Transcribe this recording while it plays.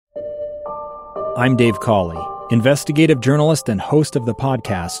I'm Dave Cawley, investigative journalist and host of the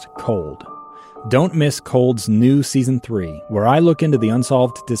podcast Cold. Don't miss Cold's new Season 3, where I look into the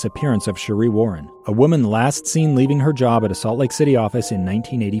unsolved disappearance of Sheree Warren, a woman last seen leaving her job at a Salt Lake City office in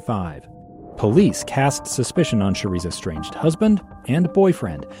 1985. Police cast suspicion on Sheree's estranged husband and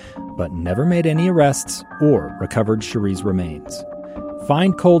boyfriend, but never made any arrests or recovered Sheree's remains.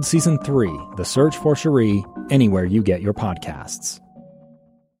 Find Cold Season 3, The Search for Sheree, anywhere you get your podcasts.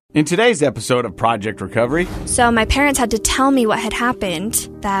 In today's episode of Project Recovery... So my parents had to tell me what had happened,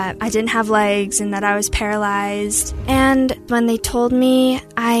 that I didn't have legs and that I was paralyzed. And when they told me,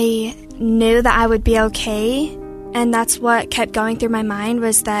 I knew that I would be okay. And that's what kept going through my mind,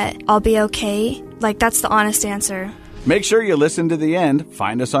 was that I'll be okay. Like, that's the honest answer. Make sure you listen to the end.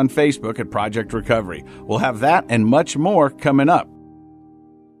 Find us on Facebook at Project Recovery. We'll have that and much more coming up.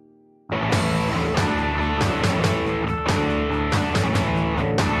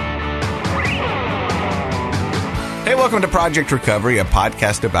 Hey, welcome to Project Recovery, a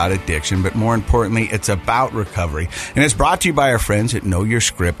podcast about addiction, but more importantly, it's about recovery. And it's brought to you by our friends at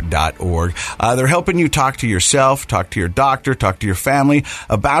KnowYourScript.org. They're helping you talk to yourself, talk to your doctor, talk to your family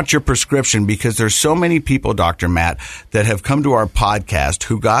about your prescription, because there's so many people, Dr. Matt, that have come to our podcast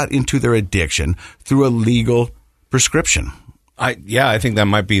who got into their addiction through a legal prescription. I think that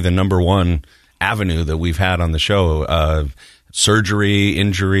might be the number one avenue that we've had on the show. Surgery,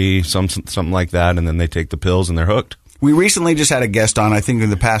 injury, something like that, and then they take the pills and they're hooked. We recently just had a guest on, I think in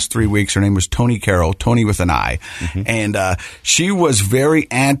the past 3 weeks. Her name was Toni Carroll, Toni with an I. Mm-hmm. And she was very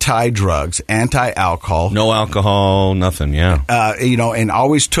anti-drugs, anti-alcohol. No alcohol, nothing, yeah. And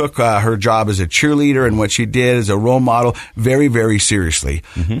always took her job as a cheerleader and what she did as a role model very, very seriously.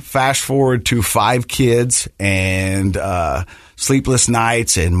 Mm-hmm. Fast forward to 5 kids and sleepless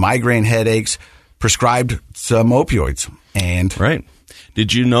nights and migraine headaches, prescribed some opioids. And right.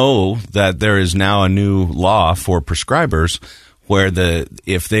 Did you know that there is now a new law for prescribers where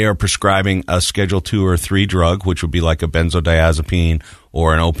if they are prescribing a Schedule 2 or 3 drug, which would be like a benzodiazepine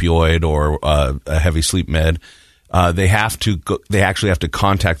or an opioid or a heavy sleep med, they actually have to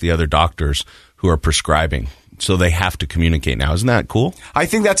contact the other doctors who are prescribing. So they have to communicate now. Isn't that cool? I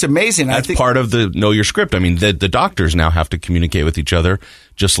think that's amazing. That's part of the Know Your Script. I mean, the doctors now have to communicate with each other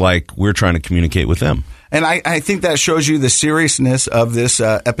just like we're trying to communicate with them. And I think that shows you the seriousness of this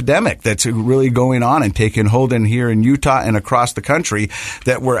epidemic that's really going on and taking hold in here in Utah and across the country,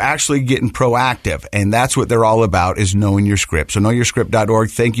 that we're actually getting proactive. And that's what they're all about, is knowing your script. So KnowYourScript.org.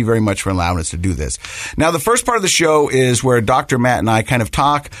 Thank you very much for allowing us to do this. Now, the first part of the show is where Dr. Matt and I kind of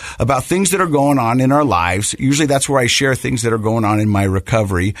talk about things that are going on in our lives. Usually that's where I share things that are going on in my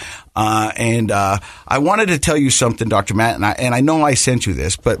recovery. I wanted to tell you something, Dr. Matt, and I know I sent you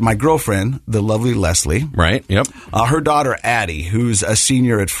this, but my girlfriend, the lovely Leslie. Right, yep. Her daughter, Addie, who's a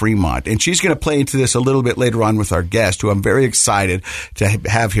senior at Fremont, and she's going to play into this a little bit later on with our guest, who I'm very excited to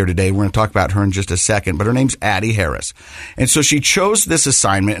have here today. We're going to talk about her in just a second, but her name's Addie Harris. And so she chose this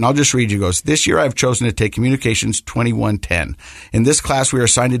assignment, and I'll just read you. It goes, "This year I've chosen to take Communications 2110. In this class, we are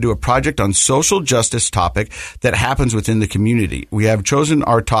assigned to do a project on social justice topic that happens within the community. We have chosen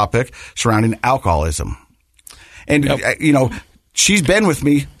our topic surrounding alcoholism." And, she's been with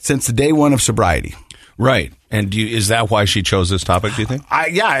me since the day one of sobriety. Right. And is that why she chose this topic, do you think?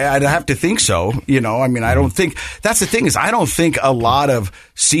 I'd have to think so. I don't think – that's the thing, is I don't think a lot of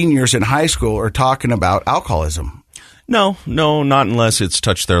seniors in high school are talking about alcoholism. No, not unless it's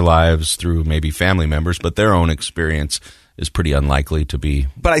touched their lives through maybe family members, but their own experience is pretty unlikely to be.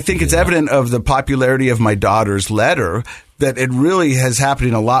 But I think it's evident of the popularity of my daughter's letter that it really has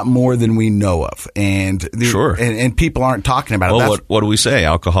happening a lot more than we know of. And sure. And people aren't talking about it. Well, what do we say?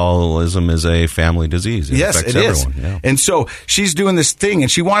 Alcoholism is a family disease. Yes, it is. Yeah. And so she's doing this thing, and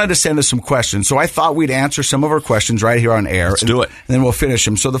she wanted to send us some questions. So I thought we'd answer some of her questions right here on air. Let's do it. And then we'll finish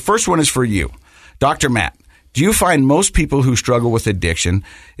them. So the first one is for you. Dr. Matt, do you find most people who struggle with addiction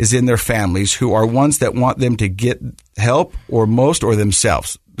is in their families who are ones that want them to get help, or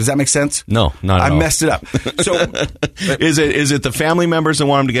themselves? Does that make sense? No, not at all. I messed it up. So, is it the family members that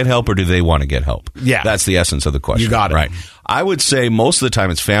want them to get help, or do they want to get help? Yeah. That's the essence of the question. You got it. Right. I would say most of the time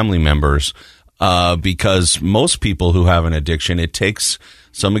it's family members, because most people who have an addiction, it takes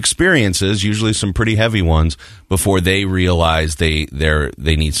some experiences, usually some pretty heavy ones, before they realize they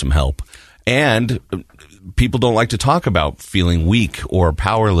need some help. And people don't like to talk about feeling weak or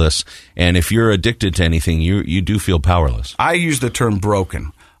powerless. And if you're addicted to anything, you do feel powerless. I use the term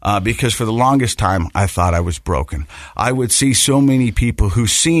broken. because for the longest time, I thought I was broken. I would see so many people who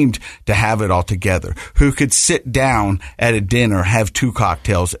seemed to have it all together, who could sit down at a dinner, have 2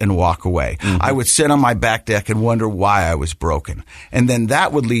 cocktails, and walk away. Mm-hmm. I would sit on my back deck and wonder why I was broken. And then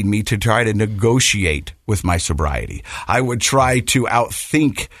that would lead me to try to negotiate with my sobriety. I would try to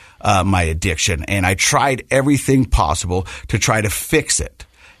outthink my addiction, and I tried everything possible to try to fix it.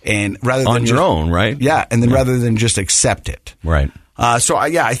 And rather than on your own, right? Yeah, and then rather than just accept it. Right. I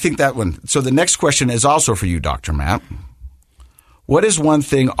think that one. So the next question is also for you, Dr. Matt. What is one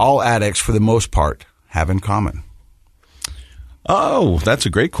thing all addicts, for the most part, have in common? Oh, that's a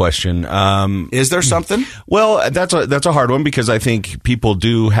great question. Is there something? Well, that's a hard one because I think people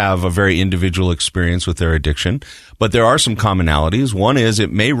do have a very individual experience with their addiction, but there are some commonalities. One is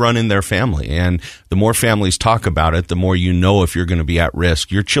it may run in their family, and the more families talk about it, the more you know if you're going to be at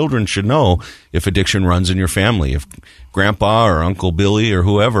risk. Your children should know if addiction runs in your family. If Grandpa or Uncle Billy or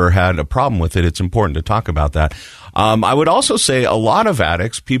whoever had a problem with it, it's important to talk about that. I would also say a lot of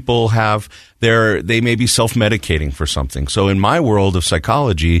addicts, people they may be self-medicating for something. So in my world of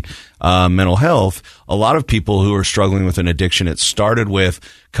psychology, mental health, a lot of people who are struggling with an addiction, it started with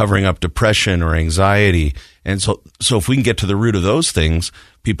covering up depression or anxiety. And so if we can get to the root of those things,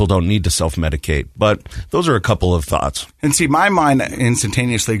 people don't need to self-medicate. But those are a couple of thoughts. And see, my mind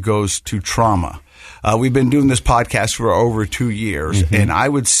instantaneously goes to trauma. We've been doing this podcast for over 2 years, mm-hmm. and I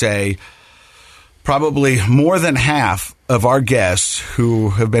would say probably more than half of our guests who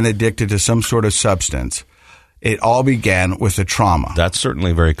have been addicted to some sort of substance, it all began with a trauma. That's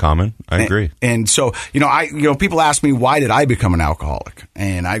certainly very common. I agree. And so, people ask me, why did I become an alcoholic?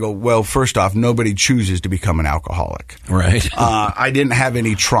 And I go, well, first off, nobody chooses to become an alcoholic. Right. I didn't have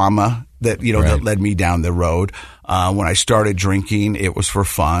any trauma that led me down the road. When I started drinking, it was for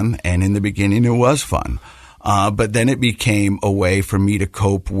fun. And in the beginning, it was fun. But then it became a way for me to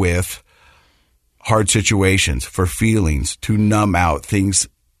cope with hard situations, for feelings, to numb out things,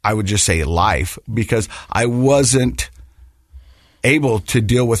 I would just say life, because I wasn't able to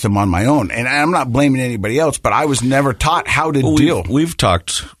deal with them on my own. And I'm not blaming anybody else, but I was never taught how to deal. We've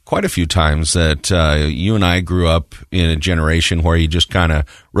talked quite a few times that you and I grew up in a generation where you just kind of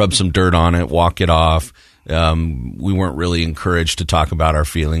rub some dirt on it, walk it off. We weren't really encouraged to talk about our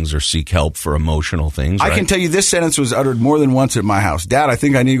feelings or seek help for emotional things. Right? I can tell you this sentence was uttered more than once at my house. Dad, I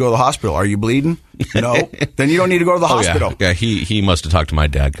think I need to go to the hospital. Are you bleeding? No. Then you don't need to go to the hospital. Yeah, he must have talked to my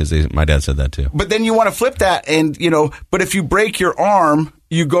dad because my dad said that too. But then you want to flip that and, but if you break your arm,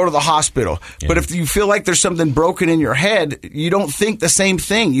 you go to the hospital. Yeah. But if you feel like there's something broken in your head, you don't think the same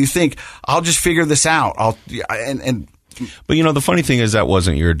thing. You think, I'll just figure this out. But, the funny thing is that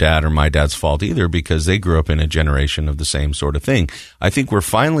wasn't your dad or my dad's fault either, because they grew up in a generation of the same sort of thing. I think we're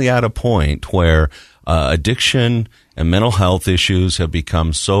finally at a point where addiction and mental health issues have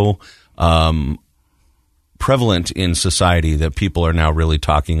become so prevalent in society that people are now really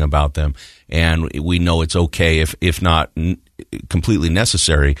talking about them. And we know it's okay, if not completely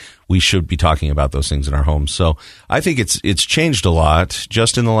necessary, we should be talking about those things in our homes. So I think it's changed a lot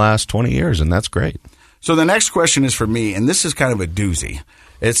just in the last 20 years, and that's great. So the next question is for me, and this is kind of a doozy.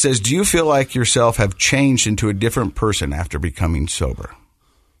 It says, do you feel like yourself have changed into a different person after becoming sober?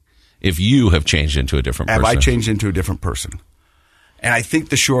 If you have changed into a different person. Have I changed into a different person? And I think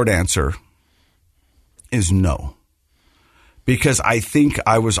the short answer is no. Because I think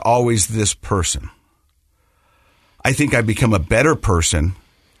I was always this person. I think I've become a better person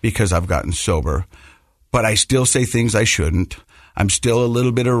because I've gotten sober, but I still say things I shouldn't. I'm still a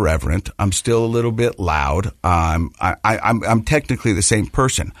little bit irreverent. I'm still a little bit loud. I'm technically the same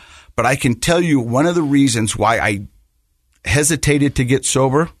person. But I can tell you one of the reasons why I hesitated to get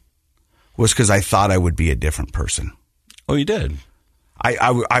sober was because I thought I would be a different person. Oh, you did?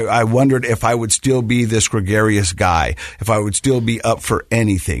 I wondered if I would still be this gregarious guy, if I would still be up for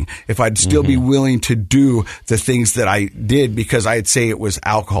anything, if I'd still be willing to do the things that I did, because I'd say it was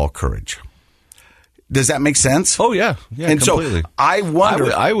alcohol courage. Does that make sense? Oh, yeah. And completely. So I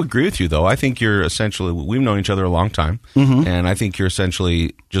wonder. I would agree with you, though. I think you're essentially, we've known each other a long time, and I think you're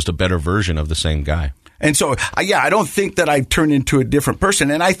essentially just a better version of the same guy. And so, I don't think that I turned into a different person.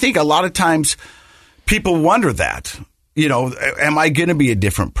 And I think a lot of times people wonder that, am I going to be a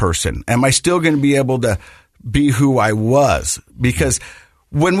different person? Am I still going to be able to be who I was? Because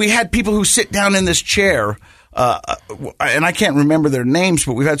when we had people who sit down in this chair, and I can't remember their names,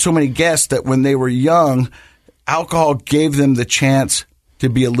 but we've had so many guests that when they were young, alcohol gave them the chance to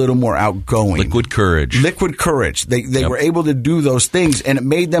be a little more outgoing. Liquid courage. They were able to do those things, and it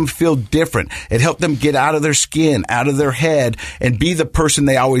made them feel different. It helped them get out of their skin, out of their head, and be the person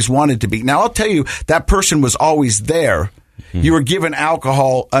they always wanted to be. Now, I'll tell you, that person was always there. You were giving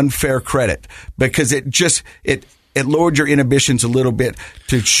alcohol unfair credit because it lowered your inhibitions a little bit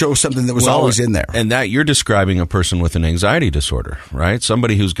to show something that was always in there. And that you're describing a person with an anxiety disorder, right?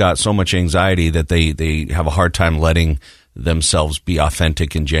 Somebody who's got so much anxiety that they have a hard time letting themselves be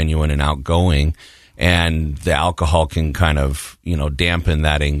authentic and genuine and outgoing. And the alcohol can kind of, dampen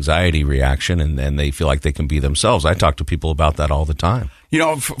that anxiety reaction, and then they feel like they can be themselves. I talk to people about that all the time.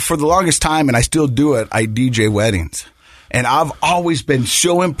 For the longest time, and I still do it, I DJ weddings. And I've always been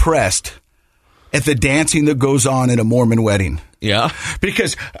so impressed at the dancing that goes on at a Mormon wedding. Yeah.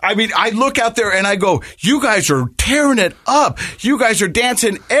 Because, I look out there and I go, you guys are tearing it up. You guys are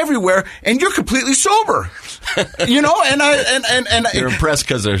dancing everywhere, and you're completely sober. And you're impressed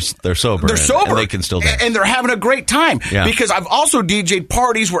because they're sober. They're sober. And they can still dance. And they're having a great time. Yeah. Because I've also DJ'd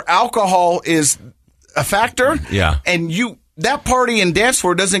parties where alcohol is a factor. Yeah. And that party and dance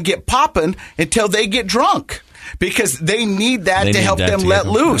floor doesn't get popping until they get drunk. Because they need that to help them let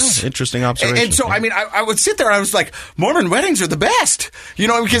loose. Yeah, interesting observation. And so, I would sit there and I was like, Mormon weddings are the best.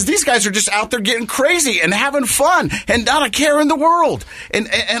 Because these guys are just out there getting crazy and having fun and not a care in the world. And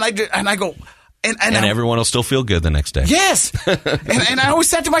I go... And everyone will still feel good the next day. Yes. and I always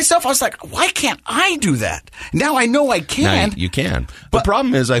said to myself, I was like, why can't I do that? Now I know I can. Now you can. But the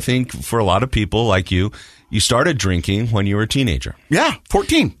problem is, I think, for a lot of people like you started drinking when you were a teenager. Yeah,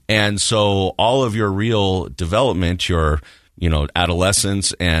 14. And so all of your real development, your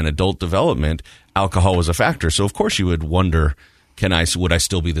adolescence and adult development, alcohol was a factor. So, of course, you would wonder, would I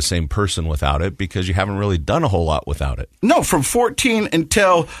still be the same person without it? Because you haven't really done a whole lot without it. No, from 14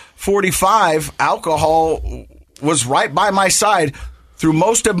 until 45, alcohol was right by my side through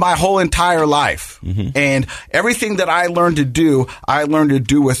most of my whole entire life. Mm-hmm. And everything that I learned to do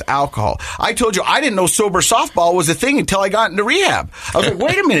with alcohol. I told you, I didn't know sober softball was a thing until I got into rehab. I was like,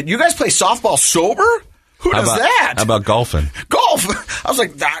 wait a minute, you guys play softball sober? Who does that? How about golfing? Golf. I was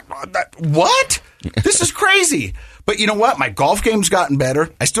like, what? This is crazy. But you know what? My golf game's gotten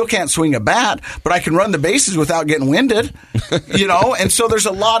better. I still can't swing a bat, but I can run the bases without getting winded, and so there's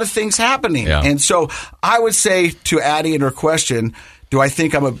a lot of things happening. Yeah. And so I would say to Addie and her question, do I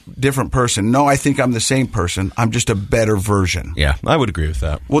think I'm a different person? No, I think I'm the same person. I'm just a better version. Yeah, I would agree with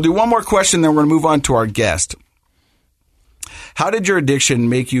that. We'll do one more question, then we're going to move on to our guest. How did your addiction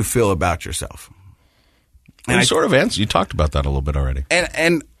make you feel about yourself? And I sort of answered. You talked about that a little bit already.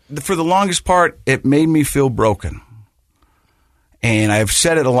 And for the longest part, it made me feel broken. And I've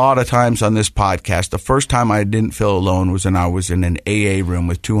said it a lot of times on this podcast. The first time I didn't feel alone was when I was in an AA room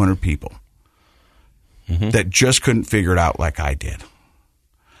with 200 people that just couldn't figure it out like I did.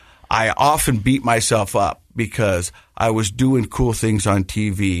 I often beat myself up because I was doing cool things on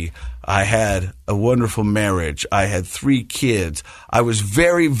TV. I had a wonderful marriage. I had 3 kids. I was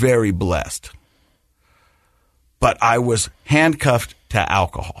very, very blessed. But I was handcuffed to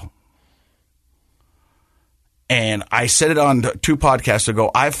alcohol. And I said it on 2 podcasts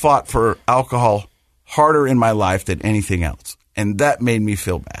ago, I fought for alcohol harder in my life than anything else. And that made me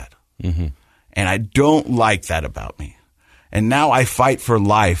feel bad. Mm-hmm. And I don't like that about me. And now I fight for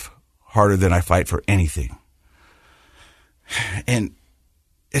life harder than I fight for anything. And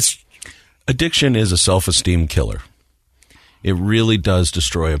addiction is a self-esteem killer. It really does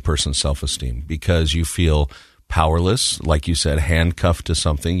destroy a person's self-esteem because you feel powerless, like you said, handcuffed to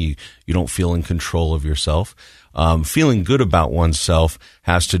something. You don't feel in control of yourself. Feeling good about oneself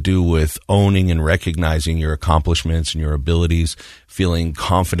has to do with owning and recognizing your accomplishments and your abilities, feeling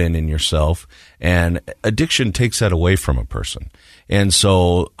confident in yourself. And addiction takes that away from a person. And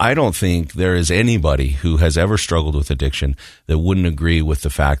so I don't think there is anybody who has ever struggled with addiction that wouldn't agree with the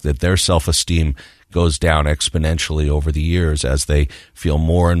fact that their self-esteem goes down exponentially over the years as they feel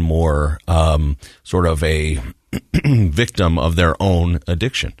more and more sort of a victim of their own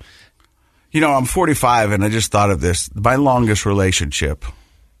addiction. I'm 45, and I just thought of this. My longest relationship.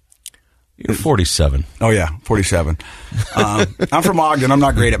 You're 47. Oh, yeah, 47. I'm from Ogden. I'm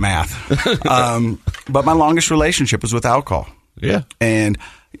not great at math. But my longest relationship was with alcohol. Yeah. And,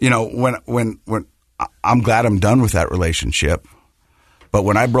 when I'm glad I'm done with that relationship. But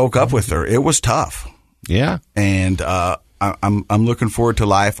when I broke up with her, it was tough. Yeah. And I'm looking forward to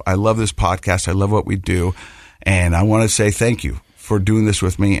life. I love this podcast. I love what we do. And I want to say thank you for doing this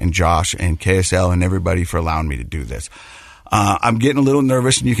with me and Josh and KSL and everybody for allowing me to do this. I'm getting a little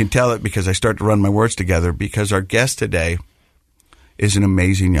nervous, and you can tell it because I start to run my words together, because our guest today is an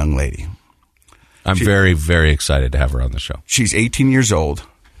amazing young lady. I'm very, very excited to have her on the show. She's 18 years old.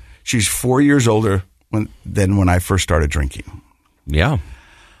 She's 4 years older than when I first started drinking. Yeah.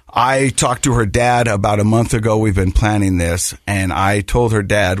 I talked to her dad about a month ago. We've been planning this, and I told her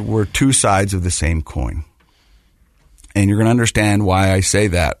dad we're 2 sides of the same coin. And you're going to understand why I say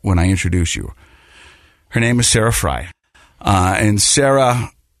that when I introduce you. Her name is Sarah Fry. And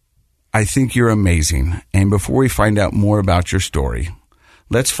Sarah, I think you're amazing. And before we find out more about your story,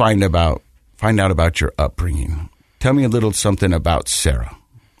 let's find out about your upbringing. Tell me a little something about Sarah.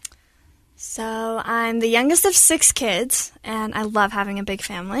 So I'm the youngest of 6 kids, and I love having a big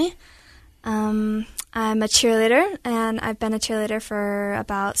family. I'm a cheerleader, and I've been a cheerleader for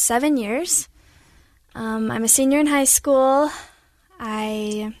about 7 years. I'm a senior in high school.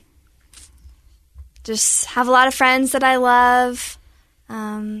 I just have a lot of friends that I love.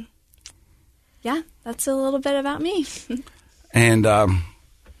 Yeah, that's a little bit about me. And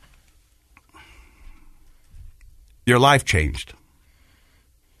your life changed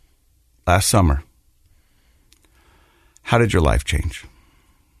last summer. How did your life change?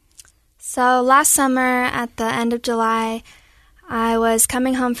 So last summer, at the end of July, I was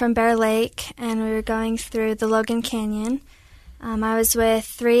coming home from Bear Lake, and we were going through the Logan Canyon. I was with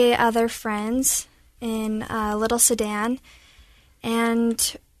 3 other friends in a little sedan,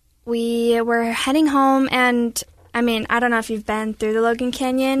 and we were heading home, and I mean, I don't know if you've been through the Logan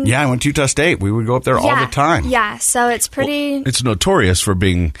Canyon. Yeah, I went to Utah State. We would go up there all the time. Yeah, so it's pretty... Well, it's notorious for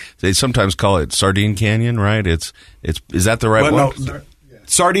being, they sometimes call it Sardine Canyon, right? Is that the right one? No,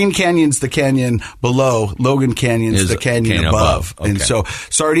 Sardine Canyon's the canyon below. Logan Canyon's the canyon above. Okay. And so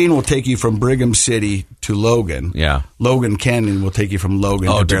Sardine will take you from Brigham City to Logan. Yeah. Logan Canyon will take you from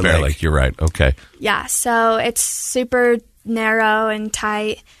Logan to Bear Lake. You're right. Okay. Yeah, so it's super narrow and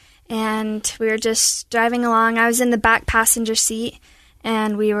tight. And we were just driving along. I was in the back passenger seat,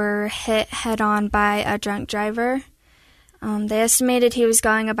 and we were hit head-on by a drunk driver. They estimated he was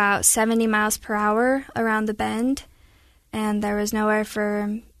going about 70 miles per hour around the bend, and there was nowhere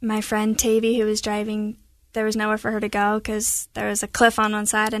for my friend Tavy, who was driving. There was nowhere for her to go because there was a cliff on one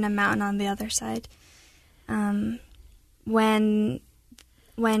side and a mountain on the other side. When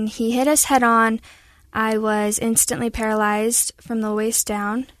he hit us head-on, I was instantly paralyzed from the waist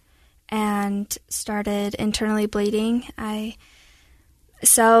down and started internally bleeding. There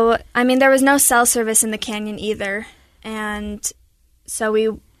was no cell service in the canyon either. And so we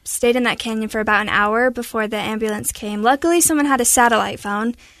stayed in that canyon for about an hour before the ambulance came. Luckily, someone had a satellite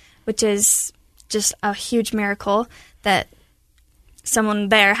phone, which is just a huge miracle that someone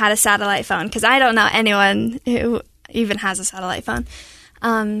there had a satellite phone, because I don't know anyone who even has a satellite phone.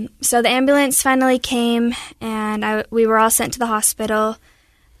 So the ambulance finally came, and we were all sent to the hospital.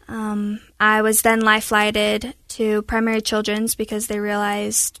 I was then life-flighted to Primary Children's because they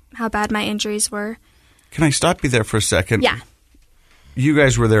realized how bad my injuries were. Can I stop you there for a second? Yeah. You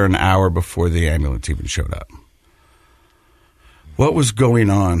guys were there an hour before the ambulance even showed up. What was going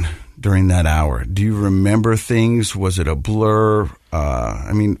on during that hour? Do you remember things? Was it a blur?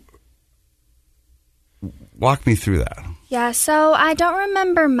 Walk me through that. Yeah, so I don't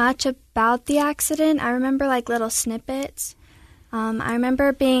remember much about the accident. I remember little snippets. I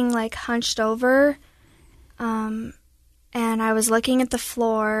remember being hunched over, and I was looking at the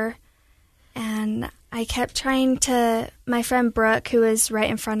floor, and I kept trying to, my friend Brooke, who was right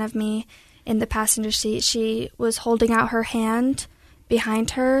in front of me in the passenger seat, she was holding out her hand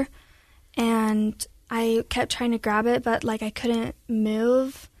behind her, and I kept trying to grab it, but I couldn't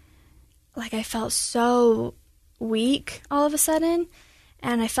move. I felt so weak all of a sudden,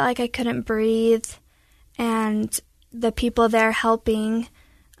 and I felt like I couldn't breathe, and the people there helping,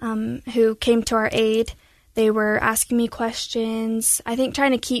 who came to our aid, they were asking me questions, I think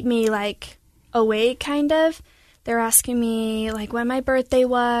trying to keep me awake, kind of. They were asking me when my birthday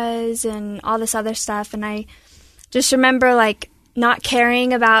was and all this other stuff, and I just remember not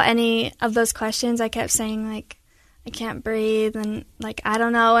caring about any of those questions. I kept saying I can't breathe, and I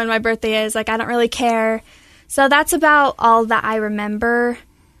don't know when my birthday is, I don't really care. So that's about all that I remember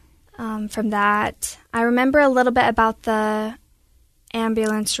from that. I remember a little bit about the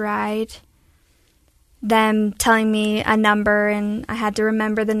ambulance ride, them telling me a number, and I had to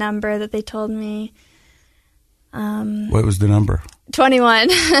remember the number that they told me. What was the number? 21.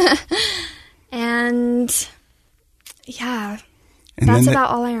 And yeah, that's about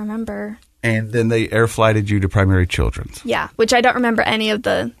all I remember. And then they air flighted you to Primary Children's. Yeah, which I don't remember any of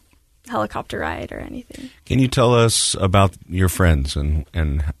the helicopter ride or anything. Can you tell us about your friends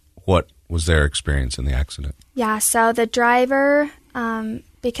and what was their experience in the accident? Yeah, so the driver,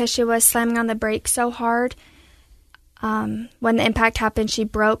 because she was slamming on the brakes so hard, when the impact happened, she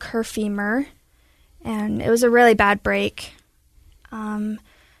broke her femur, and it was a really bad break.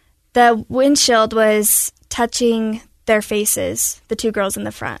 The windshield was touching their faces, the 2 girls in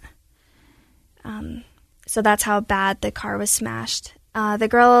the front. So that's how bad the car was smashed. The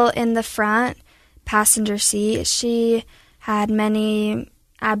girl in the front passenger seat. She had many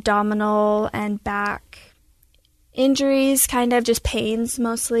abdominal and back injuries, kind of just pains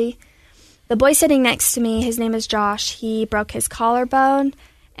mostly. The boy sitting next to me, his name is Josh. He broke his collarbone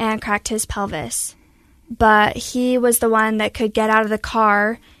and cracked his pelvis. But he was the one that could get out of the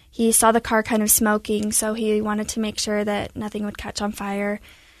car. He saw the car kind of smoking, so he wanted to make sure that nothing would catch on fire.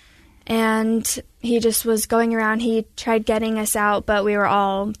 And he just was going around. He tried getting us out, but we were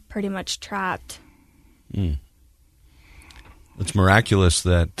all pretty much trapped. Mm. It's miraculous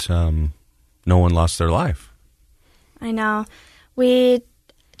that no one lost their life. I know. We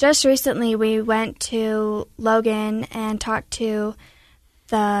just recently we went to Logan and talked to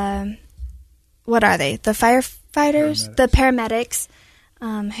the, what are they? The firefighters? The paramedics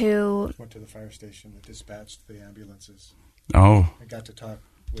who went to the fire station that dispatched the ambulances. Oh. I got to talk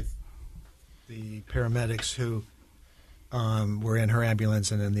with the paramedics who were in her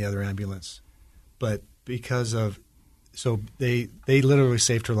ambulance and in the other ambulance. But because of, so they literally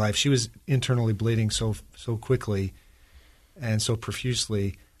saved her life. She was internally bleeding so quickly and so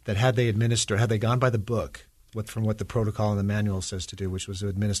profusely that had they gone by the book, from what the protocol and the manual says to do, which was to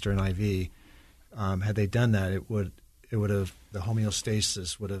administer an IV, had they done that, it would have, the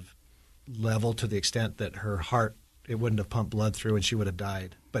homeostasis would have leveled to the extent that her heart, it wouldn't have pumped blood through and she would have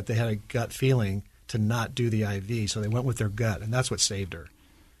died. But they had a gut feeling to not do the IV, so they went with their gut, and that's what saved her.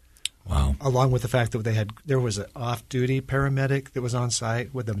 Wow. Along with the fact that there was an off-duty paramedic that was on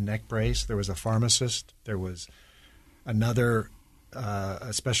site with a neck brace. There was a pharmacist. There was another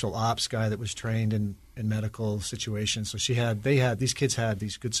a special ops guy that was trained in medical situations. So these kids had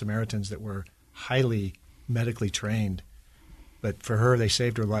these Good Samaritans that were highly medically trained. But for her, they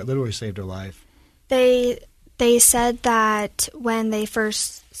saved her life, literally saved her life. They said that when they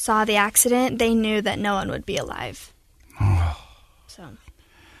first saw the accident, they knew that no one would be alive. So,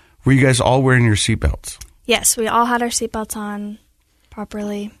 were you guys all wearing your seatbelts? Yes, we all had our seatbelts on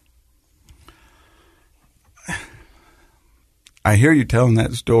properly. I hear you telling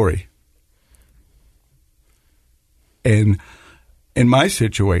that story. And in my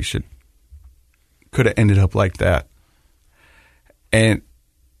situation, could have ended up like that. And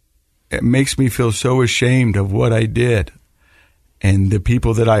it makes me feel so ashamed of what I did and the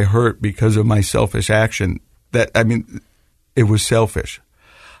people that I hurt because of my selfish action. It was selfish.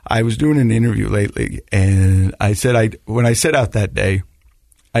 I was doing an interview lately, and I said when I set out that day,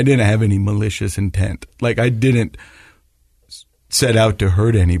 I didn't have any malicious intent. Like, I didn't set out to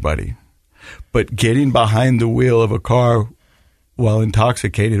hurt anybody. But getting behind the wheel of a car while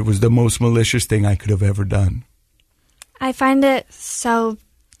intoxicated was the most malicious thing I could have ever done. I find it so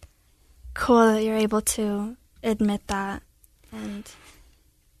cool that you're able to admit that and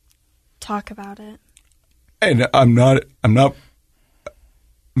talk about it. And I'm not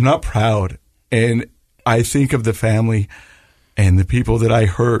proud. And I think of the family and the people that I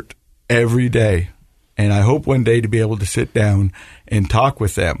hurt every day. And I hope one day to be able to sit down and talk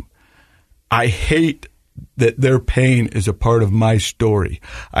with them. I hate that their pain is a part of my story.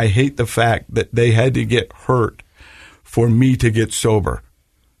 I hate the fact that they had to get hurt for me to get sober.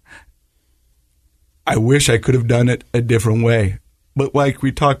 I wish I could have done it a different way. But like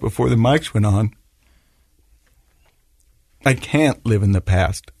we talked before the mics went on, I can't live in the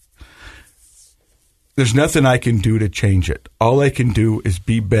past. There's nothing I can do to change it. All I can do is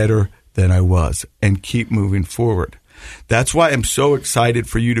be better than I was and keep moving forward. That's why I'm so excited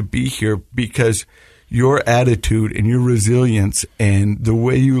for you to be here, because your attitude and your resilience and the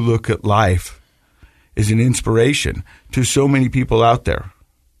way you look at life is an inspiration to so many people out there.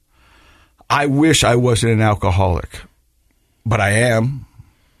 I wish I wasn't an alcoholic, but I am.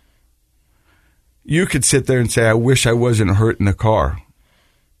 You could sit there and say, I wish I wasn't hurt in the car,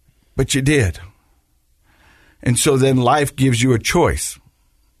 but you did. And so then life gives you a choice.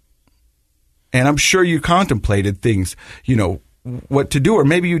 And I'm sure you contemplated things, what to do, or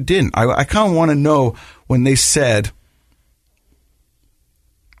maybe you didn't. I kind of want to know, when they said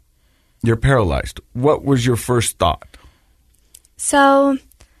you're paralyzed, what was your first thought? So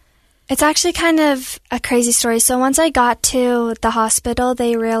it's actually kind of a crazy story. So once I got to the hospital,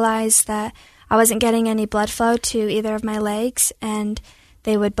 they realized that I wasn't getting any blood flow to either of my legs, and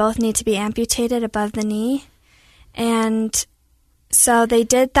they would both need to be amputated above the knee. And so they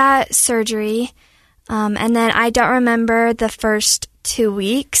did that surgery, and then I don't remember the first 2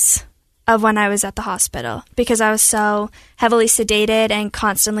 weeks of when I was at the hospital because I was so heavily sedated and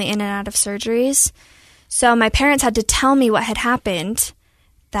constantly in and out of surgeries. So my parents had to tell me what had happened,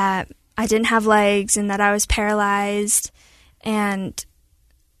 that I didn't have legs and that I was paralyzed. And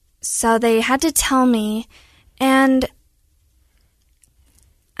so they had to tell me, and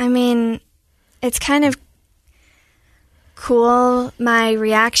it's kind of cool, my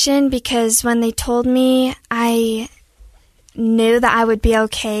reaction, because when they told me, I knew that I would be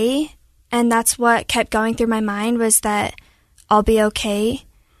okay. And that's what kept going through my mind, was that I'll be okay.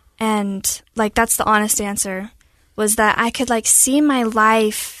 And, like, that's the honest answer, was that I could, like, see my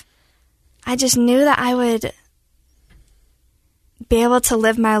life. I just knew that I would be able to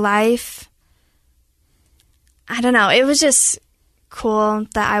live my life. I don't know. It was just cool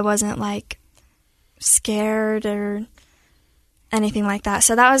that I wasn't, like, scared or anything like that.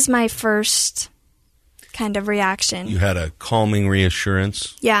 So that was my first kind of reaction. You had a calming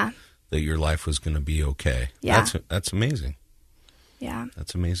reassurance. Yeah. That your life was going to be okay. Yeah. That's amazing. Yeah.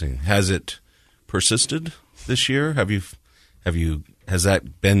 That's amazing. Has it persisted this year? Has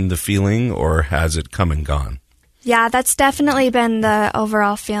that been the feeling, or has it come and gone? Yeah, that's definitely been the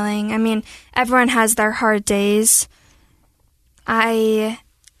overall feeling. I mean, everyone has their hard days. I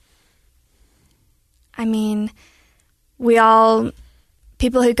mean,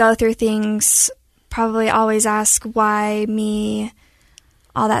 people who go through things probably always ask why me,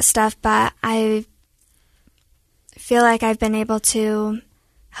 all that stuff, but I feel like I've been able to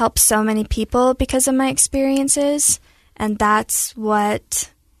help so many people because of my experiences, and that's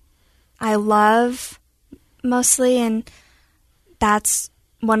what I love mostly, and that's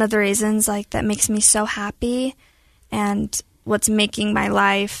one of the reasons, like, that makes me so happy and what's making my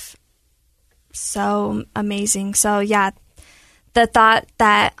life so amazing. So yeah, the thought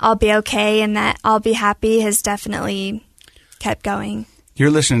that I'll be okay and that I'll be happy has definitely kept going. You're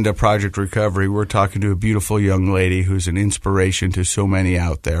listening to Project Recovery. We're talking to a beautiful young lady who's an inspiration to so many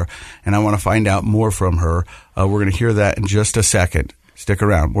out there, and I want to find out more from her. We're going to hear that in just a second. Stick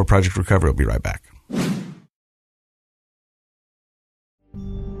around. More Project Recovery. We'll be right back.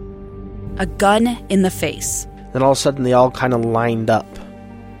 A gun in the face. Then all of a sudden they all kind of lined up.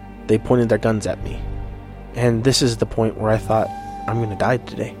 They pointed their guns at me. And this is the point where I thought, I'm going to die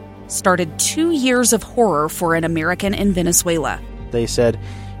today. Started 2 years of horror for an American in Venezuela. They said,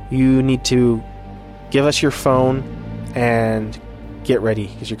 you need to give us your phone and get ready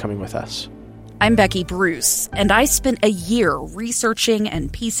because you're coming with us. I'm Becky Bruce, and I spent a year researching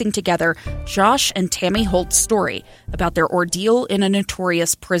and piecing together Josh and Tammy Holt's story about their ordeal in a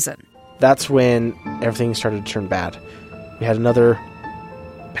notorious prison. That's when everything started to turn bad. We had another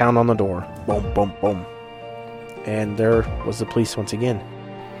pound on the door. Boom, boom, boom. And there was the police once again.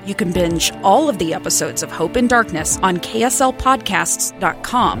 You can binge all of the episodes of Hope in Darkness on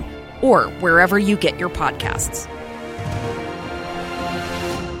kslpodcasts.com or wherever you get your podcasts.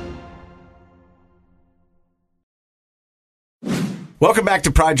 Welcome back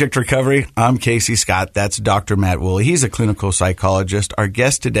to Project Recovery. I'm Casey Scott. That's Dr. Matt Woolley. He's a clinical psychologist. Our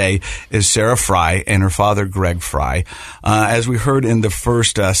guest today is Sarah Fry and her father, Greg Fry. As we heard in the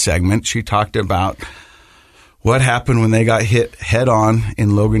first segment, she talked about what happened when they got hit head on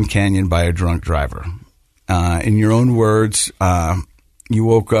in Logan Canyon by a drunk driver. In your own words, you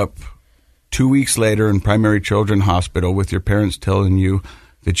woke up 2 weeks later in Primary Children's Hospital with your parents telling you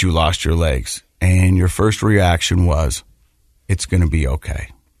that you lost your legs. And your first reaction was, it's going to be okay.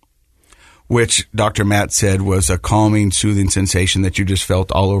 Which Dr. Matt said was a calming, soothing sensation that you just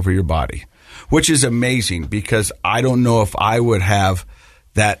felt all over your body. Which is amazing because I don't know if I would have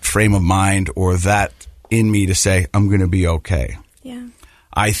that frame of mind or that in me to say, I'm going to be okay. Yeah.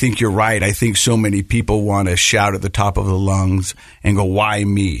 I think you're right. I think so many people want to shout at the top of the lungs and go, why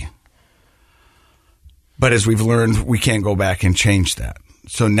me? But as we've learned, we can't go back and change that.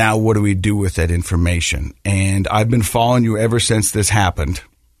 So now what do we do with that information? And I've been following you ever since this happened.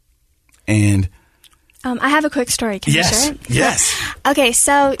 And I have a quick story. Can I share it? Yes. Okay,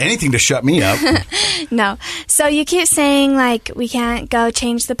 so anything to shut me up. No. So you keep saying, like, we can't go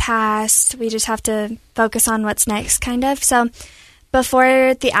change the past. We just have to focus on what's next, kind of. So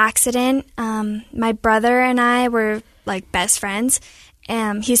before the accident, my brother and I were, like, best friends.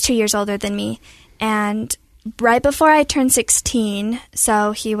 He's 2 years older than me. And right before I turned 16,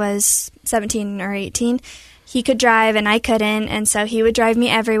 so he was 17 or 18, he could drive and I couldn't. And so he would drive me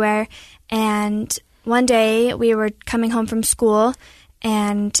everywhere. And one day we were coming home from school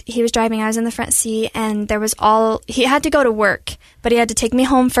and he was driving. I was in the front seat and he had to go to work, but he had to take me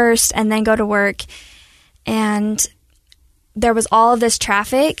home first and then go to work. And there was all of this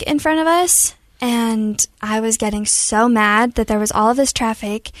traffic in front of us. And I was getting so mad that there was all of this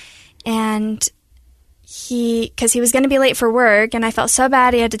traffic. And because he was going to be late for work and I felt so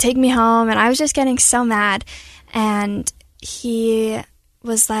bad. He had to take me home and I was just getting so mad. And he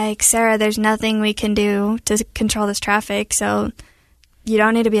was like, Sarah, there's nothing we can do to control this traffic. So you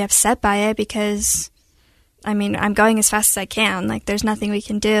don't need to be upset by it because, I mean, I'm going as fast as I can. Like, there's nothing we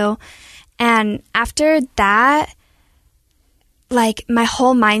can do. And after that, like, my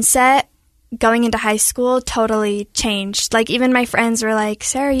whole mindset going into high school totally changed. Like, even my friends were like,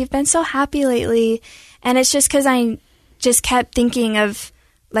 Sarah, you've been so happy lately. And it's just because I just kept thinking of,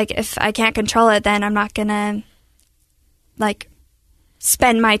 like, if I can't control it, then I'm not going to, like,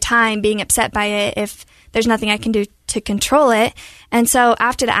 spend my time being upset by it if there's nothing I can do to control it. And so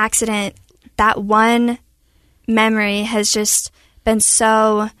after the accident, that one memory has just been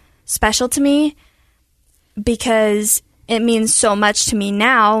so special to me because it means so much to me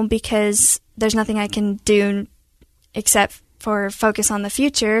now, because there's nothing I can do except for focus on the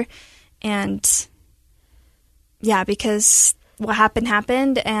future. And yeah, because what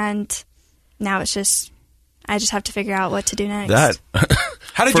happened, and now it's just, I just have to figure out what to do next.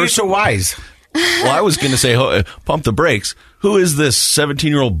 How did you get so wise? Well, I was going to say, pump the brakes. Who is this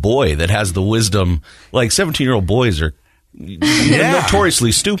 17-year-old boy that has the wisdom? Like, 17-year-old boys are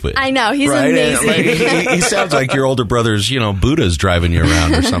notoriously stupid. I know. He's right? amazing. He sounds like your older brother's, Buddha's driving you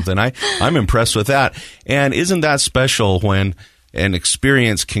around or something. I'm impressed with that. And isn't that special when an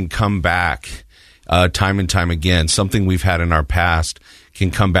experience can come back time and time again? Something we've had in our past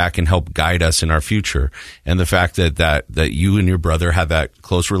can come back and help guide us in our future. And the fact that you and your brother had that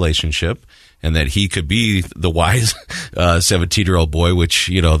close relationship, and that he could be the wise 17-year-old boy, which,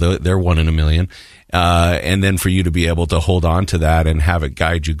 they're one in a million. And then for you to be able to hold on to that and have it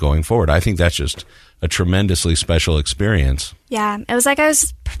guide you going forward. I think that's just a tremendously special experience. Yeah, it was like I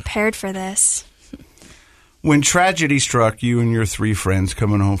was prepared for this. When tragedy struck you and your 3 friends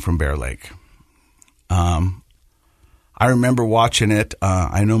coming home from Bear Lake, I remember watching it.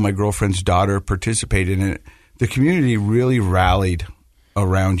 I know my girlfriend's daughter participated in it. The community really rallied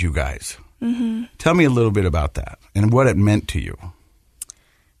around you guys. Mm-hmm. Tell me a little bit about that and what it meant to you.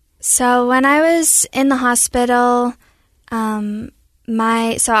 So when I was in the hospital, so I'm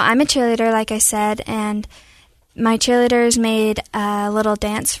a cheerleader, like I said, and my cheerleaders made a little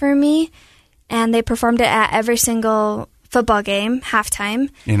dance for me, and they performed it at every single football game, halftime.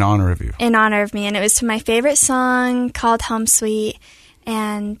 In honor of you. In honor of me, and it was to my favorite song called Home Sweet,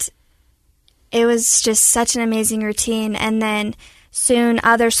 and it was just such an amazing routine. And then soon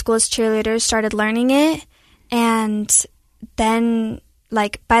other schools' cheerleaders started learning it, and then,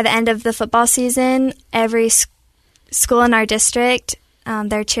 like, by the end of the football season, every school in our district,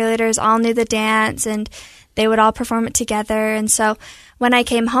 their cheerleaders all knew the dance, and they would all perform it together. And so when I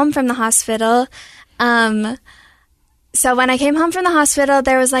came home from the hospital, there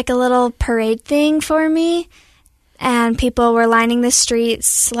was like a little parade thing for me, and people were lining the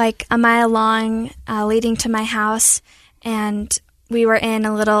streets like a mile long, leading to my house, and we were in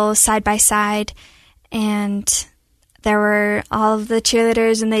a little side-by-side, and there were all of the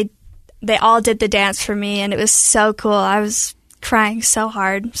cheerleaders, and they all did the dance for me, and it was so cool. I was crying so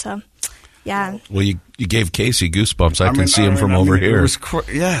hard. So, yeah. Well, you gave Casey goosebumps. I can see him from over here.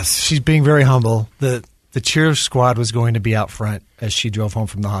 Yes. She's being very humble. The cheer squad was going to be out front as she drove home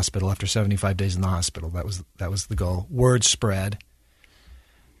from the hospital after 75 days in the hospital. That was the goal. Word spread,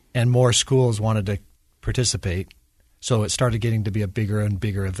 and more schools wanted to participate. So it started getting to be a bigger and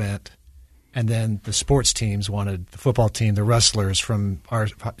bigger event. And then the sports teams wanted, the football team, the wrestlers from our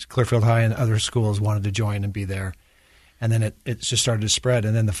Clearfield High and other schools wanted to join and be there. And then it just started to spread.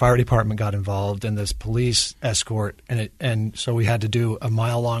 And then the fire department got involved, and this police escort. And so we had to do a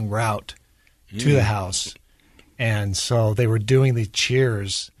mile-long route to the house. And so they were doing the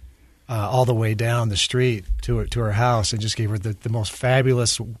cheers all the way down the street to her house, and just gave her the most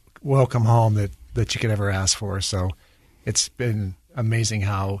fabulous welcome home that you could ever ask for. So it's been amazing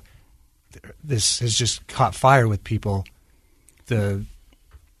how this has just caught fire with people. The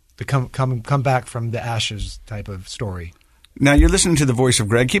come back from the ashes type of story. Now you're listening to the voice of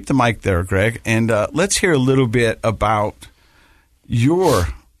Greg. Keep the mic there, Greg, and let's hear a little bit about your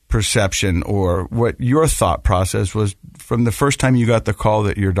perception or what your thought process was from the first time you got the call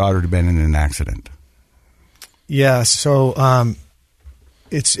that your daughter had been in an accident. Yeah, so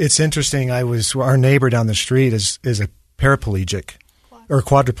it's interesting. Our neighbor down the street is a paraplegic or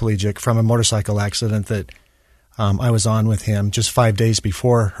quadriplegic from a motorcycle accident that I was on with him just 5 days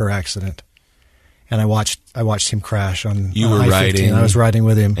before her accident, and I watched him crash on. You were I-15. riding. I was riding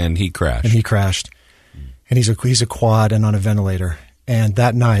with him, and he crashed. And he's a quad and on a ventilator. And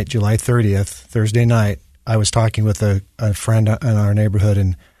that night, July 30th, Thursday night, I was talking with a friend in our neighborhood,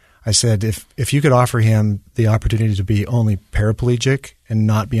 and I said, if you could offer him the opportunity to be only paraplegic and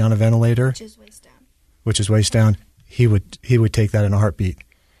not be on a ventilator, which is waist down, he would take that in a heartbeat.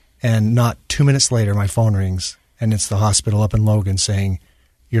 And not 2 minutes later, my phone rings, and it's the hospital up in Logan saying,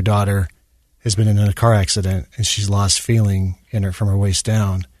 your daughter has been in a car accident and she's lost feeling from her waist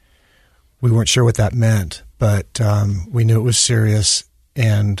down. we weren't sure what that meant, but we knew it was serious,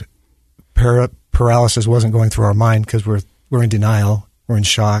 and paralysis wasn't going through our mind because we're in denial, we're in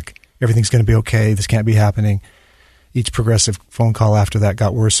shock. Everything's going to be okay. This can't be happening. Each progressive phone call after that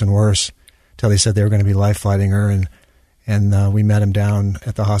got worse and worse until they said they were going to be life flighting her, and we met him down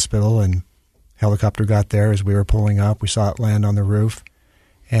at the hospital, and helicopter got there as we were pulling up. We saw it land on the roof,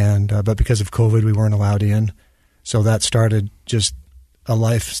 and but because of COVID, we weren't allowed in. So that started just a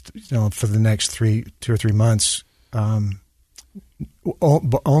life, for the next 2 or 3 months.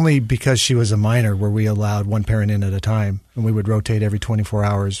 Only because she was a minor were we allowed one parent in at a time, and we would rotate every 24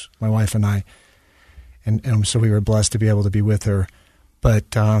 hours, my wife and I. And so we were blessed to be able to be with her.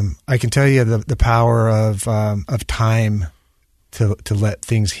 But I can tell you the power of time to let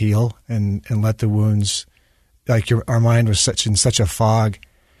things heal and let the wounds, our mind was in such a fog.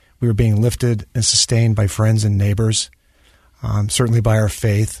 We were being lifted and sustained by friends and neighbors, certainly by our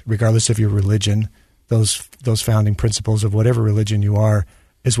faith, regardless of your religion. Those founding principles of whatever religion you are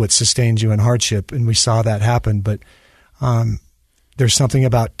is what sustains you in hardship, and we saw that happen. But there's something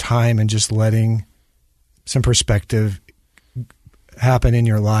about time and just letting some perspective happen in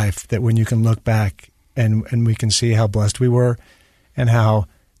your life that when you can look back and we can see how blessed we were and how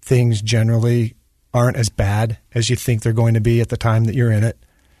things generally aren't as bad as you think they're going to be at the time that you're in it.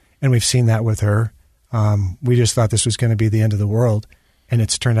 And we've seen that with her. We just thought this was going to be the end of the world, and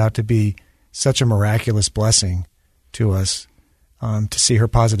it's turned out to be such a miraculous blessing to us, to see her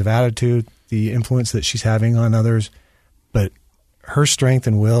positive attitude, the influence that she's having on others. But her strength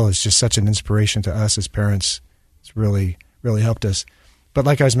and will is just such an inspiration to us as parents. It's really, really helped us. But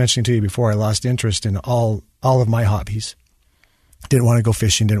like I was mentioning to you before, I lost interest in all of my hobbies. Didn't want to go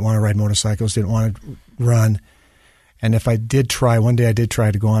fishing, didn't want to ride motorcycles, didn't want to run. And if I did try, one day I did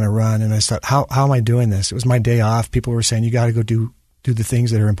try to go on a run, and I thought, how am I doing this? It was my day off. People were saying, you got to go do the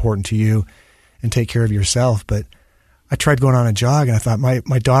things that are important to you and take care of yourself. But I tried going on a jog, and I thought,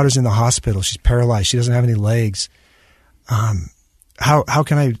 my daughter's in the hospital. She's paralyzed. She doesn't have any legs. How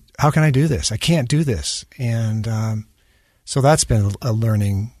can I do this? I can't do this. And so that's been a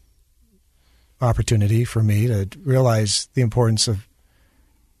learning opportunity for me to realize the importance of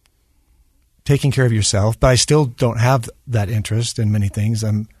taking care of yourself. But I still don't have that interest in many things.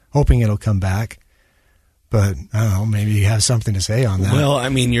 I'm hoping it'll come back. But I don't know, maybe you have something to say on that. Well, I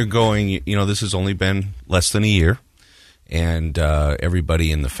mean, you're going, this has only been less than a year, and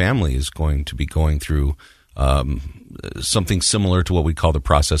everybody in the family is going to be going through something similar to what we call the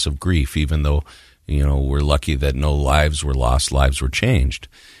process of grief, even though, we're lucky that no lives were lost, lives were changed.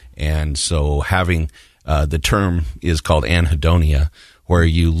 And so having the term is called anhedonia, where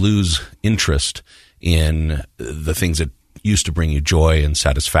you lose interest in the things that used to bring you joy and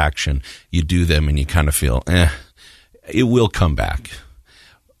satisfaction. You do them and you kind of feel, it will come back.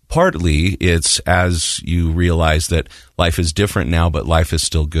 Partly it's as you realize that life is different now, but life is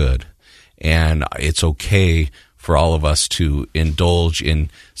still good. And it's okay for all of us to indulge in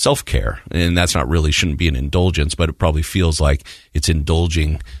self-care. And that's shouldn't be an indulgence, but it probably feels like it's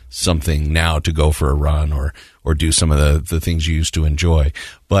indulging something now to go for a run or do some of the things you used to enjoy.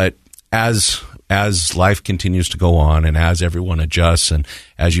 But as life continues to go on, and as everyone adjusts, and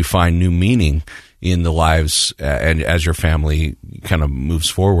as you find new meaning in the lives, and as your family kind of moves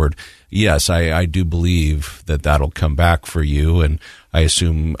forward, yes, I do believe that that'll come back for you, and I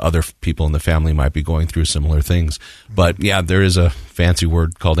assume other people in the family might be going through similar things. But yeah, there is a fancy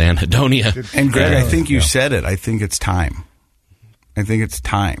word called anhedonia. And Greg, I think you said it. I think it's time. I think it's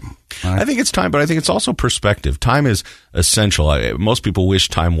time. I think it's time, but I think it's also perspective. Time is essential. Most people wish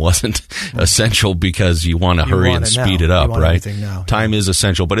time wasn't essential because you want to hurry and speed it up, right? Time is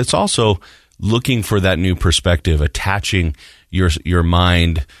essential, but it's also looking for that new perspective, attaching your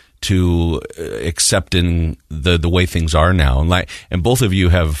mind to accepting the way things are now. And both of you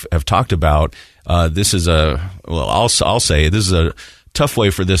have talked about this is I'll say this is a tough way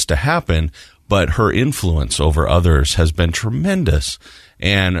for this to happen, but her influence over others has been tremendous,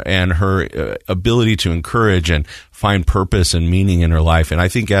 and her ability to encourage and find purpose and meaning in her life. And I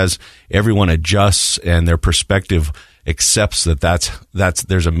think as everyone adjusts and their perspective accepts that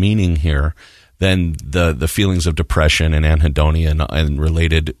there's a meaning here, then the feelings of depression and anhedonia and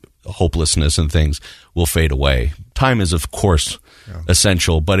related hopelessness and things will fade away. Time is, of course,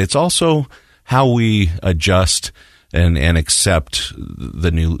 essential, but it's also how we adjust and accept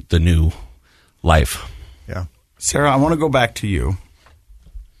the new life. Yeah. Sarah, I want to go back to you.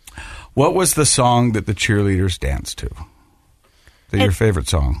 What was the song that the cheerleaders danced to? Your favorite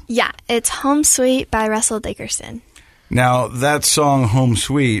song? Yeah, it's Home Sweet by Russell Dickerson. Now, that song, Home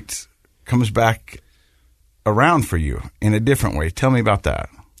Sweet, comes back around for you in a different way. Tell me about that.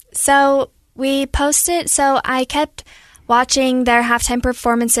 So we posted, so I kept watching their halftime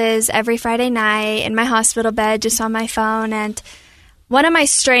performances every Friday night in my hospital bed, just on my phone. And one of my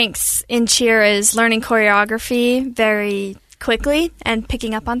strengths in cheer is learning choreography very quickly and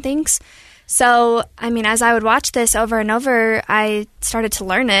picking up on things. So, I mean, as I would watch this over and over, I started to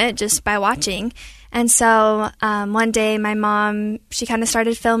learn it just by watching. And so one day my mom, she kind of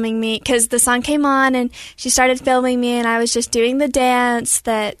started filming me because the song came on and she started filming me and I was just doing the dance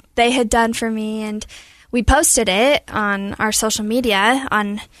that they had done for me. And we posted it on our social media,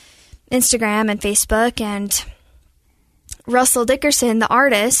 on Instagram and Facebook. And Russell Dickerson, the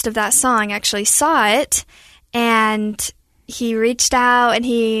artist of that song, actually saw it. And he reached out and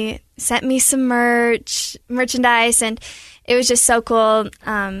he sent me some merchandise. And it was just so cool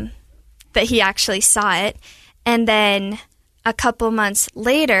that he actually saw it. And then a couple months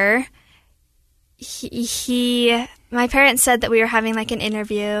later, my parents said that we were having like an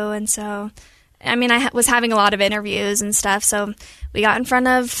interview. And so, I mean, I was having a lot of interviews and stuff. So we got in front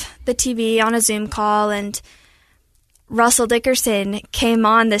of the TV on a Zoom call and Russell Dickerson came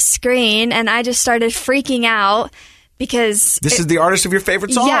on the screen and I just started freaking out because this is the artist of your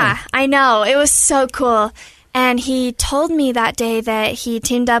favorite song. Yeah, I know. It was so cool. And he told me that day that he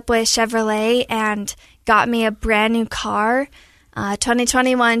teamed up with Chevrolet and got me a brand new car,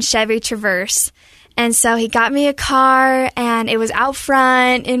 2021 Chevy Traverse. And so he got me a car and it was out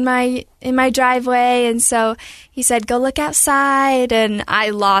front in my driveway. And so he said, go look outside. And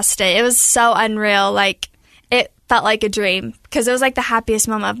I lost it. It was so unreal. Like, it felt like a dream because it was like the happiest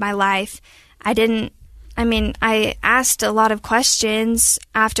moment of my life. I asked a lot of questions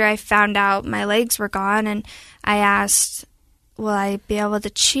after I found out my legs were gone, and I asked, will I be able to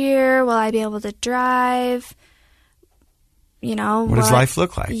cheer? Will I be able to drive? You know, what does life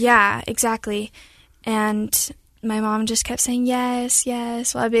look like? Yeah, exactly. And my mom just kept saying, yes,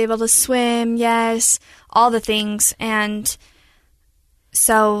 yes. Will I be able to swim? Yes, all the things. And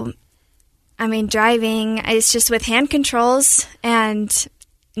so, I mean, driving, it's just with hand controls, and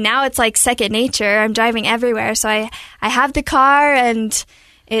now it's like second nature. I'm driving everywhere. So I have the car and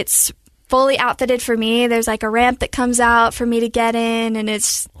it's fully outfitted for me. There's like a ramp that comes out for me to get in, and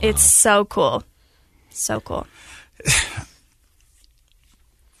it's so cool. So cool.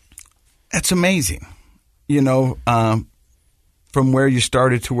 That's amazing. You know, from where you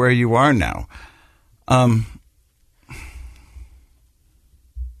started to where you are now.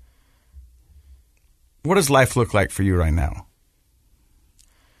 What does life look like for you right now?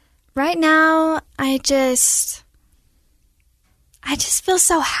 Right now, I just feel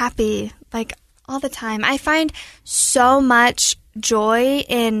so happy, like, all the time. I find so much joy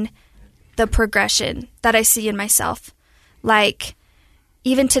in the progression that I see in myself. Like,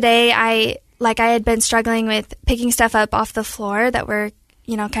 even today, I had been struggling with picking stuff up off the floor that were,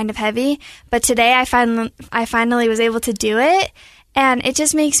 you know, kind of heavy. But today, I finally was able to do it, and it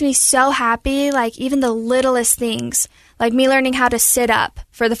just makes me so happy, like, even the littlest things. Like me learning how to sit up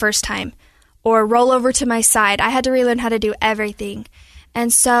for the first time or roll over to my side. I had to relearn how to do everything.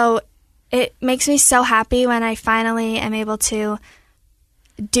 And so it makes me so happy when I finally am able to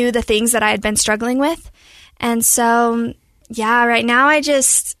do the things that I had been struggling with. And so, yeah, right now I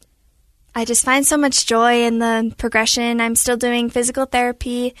just find so much joy in the progression. I'm still doing physical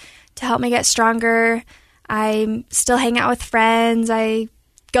therapy to help me get stronger. I still hang out with friends. I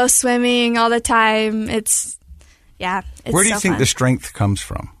go swimming all the time. Yeah, it's Where do you so think fun. the strength comes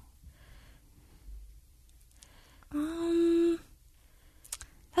from?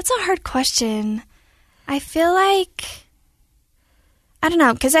 That's a hard question. I feel like, I don't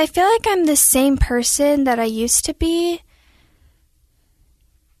know, because I feel like I'm the same person that I used to be,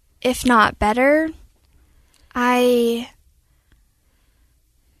 if not better. I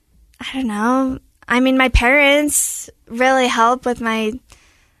don't know. I mean, my parents really help with my,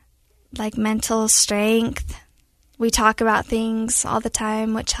 like, mental strength. We talk about things all the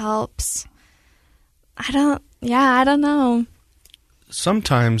time, which helps. I don't know.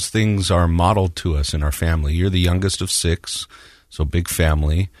 Sometimes things are modeled to us in our family. You're the youngest of 6, so big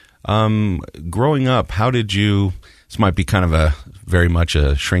family. Growing up, how did you, this might be kind of very much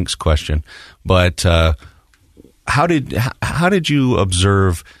a shrink's question, but how did you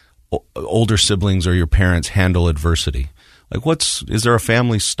observe older siblings or your parents handle adversity? Like, is there a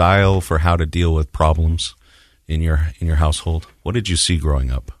family style for how to deal with problems in your household? What did you see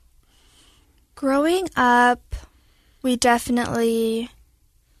growing up? Growing up, we definitely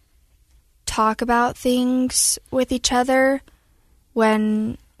talk about things with each other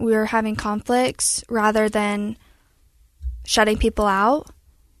when we were having conflicts rather than shutting people out,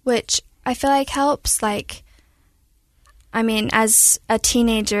 which I feel like helps. Like, I mean, as a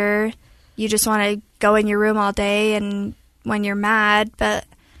teenager, you just want to go in your room all day and when you're mad, but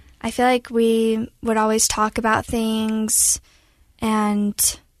I feel like we would always talk about things.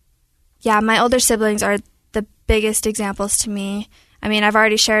 And yeah, my older siblings are the biggest examples to me. I mean, I've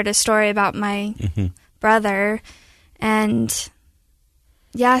already shared a story about my brother. And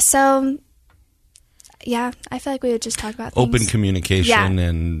yeah, so yeah, I feel like we would just talk about things. Open communication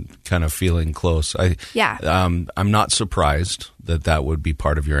and kind of feeling close. I'm not surprised that would be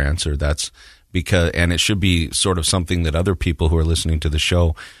part of your answer. That's because, and it should be sort of something that other people who are listening to the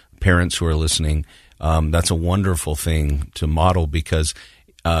show, parents who are listening, that's a wonderful thing to model, because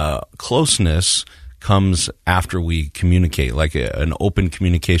closeness comes after we communicate. Like an open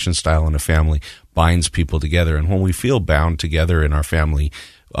communication style in a family binds people together. And when we feel bound together in our family,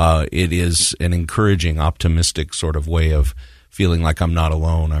 it is an encouraging, optimistic sort of way of feeling like I'm not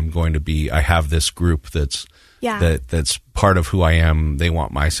alone. I have this group that's part of who I am. They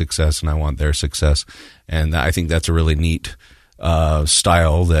want my success and I want their success. And I think that's a really neat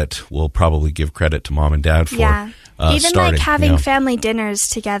style that we'll probably give credit to mom and dad for. Yeah. Even starting, like having family dinners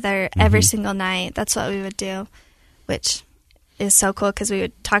together every single night. That's what we would do, which is so cool because we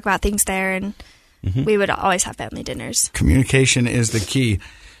would talk about things there, and we would always have family dinners. Communication is the key.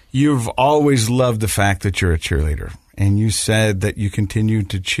 You've always loved the fact that you're a cheerleader, and you said that you continue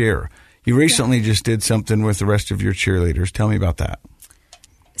to cheer. You recently just did something with the rest of your cheerleaders. Tell me about that.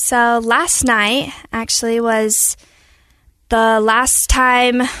 So last night actually was the last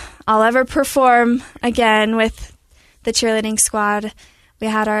time I'll ever perform again with the cheerleading squad. We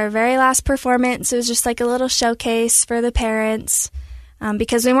had our very last performance. It was just like a little showcase for the parents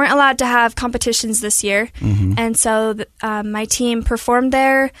because we weren't allowed to have competitions this year. And so my team performed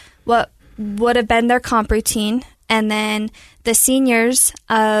what would have been their comp routine. And then the seniors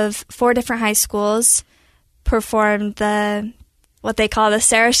of 4 different high schools performed what they call the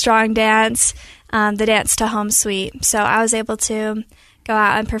Sarah Strong dance, the dance to Home Sweet. So I was able to go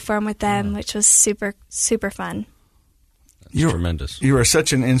out and perform with them, which was super, super fun. You're tremendous. You are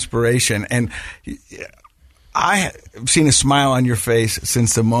such an inspiration. And I have seen a smile on your face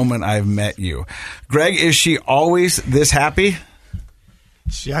since the moment I've met you. Greg, is she always this happy?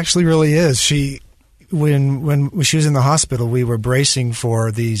 She actually really is. When she was in the hospital, we were bracing for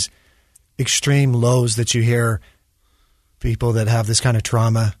these extreme lows that you hear people that have this kind of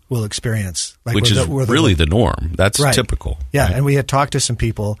trauma will experience. Like which is really the norm. That's typical. Yeah, right? And we had talked to some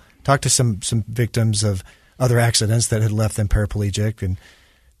people, some victims of other accidents that had left them paraplegic, and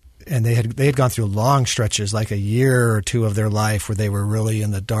they had gone through long stretches, like a year or 2 of their life, where they were really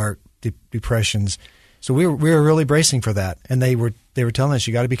in the dark depressions. So we were really bracing for that, and they were telling us,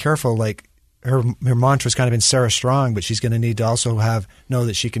 you got to be careful. Like her mantra's kind of been Sarah Strong, but she's going to need to also know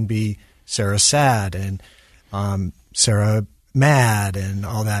that she can be Sarah Sad and Sarah Mad and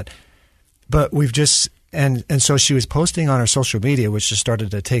all that. But we've just and so she was posting on her social media, which just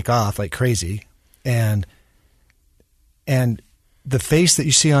started to take off like crazy, and the face that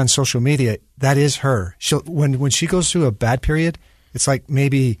you see on social media, that is her. When she goes through a bad period, it's like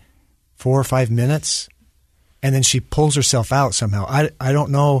maybe 4 or 5 minutes, and then she pulls herself out somehow. I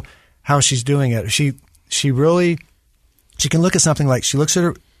don't know how she's doing it. She can look at something, like she looks at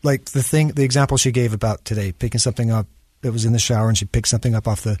her, like the example she gave about today, picking something up that was in the shower, and she picked something up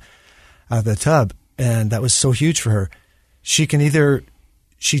out of the tub, and that was so huge for her. She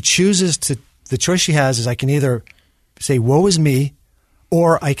chooses to. The choice she has is, I can either say, woe is me,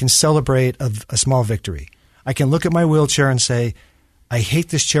 or I can celebrate a small victory. I can look at my wheelchair and say, I hate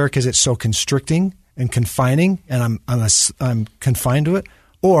this chair because it's so constricting and confining, and I'm confined to it.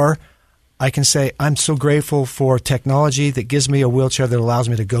 Or I can say, I'm so grateful for technology that gives me a wheelchair that allows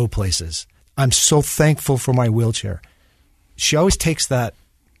me to go places. I'm so thankful for my wheelchair. She always takes that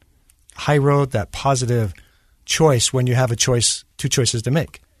high road, that positive choice when you have 2 choices to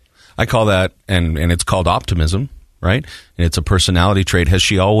make. I call that, and it's called optimism, right? And it's a personality trait. Has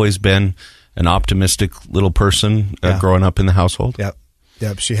she always been an optimistic little person growing up in the household?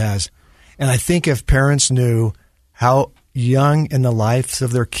 Yep, she has. And I think if parents knew how young in the lives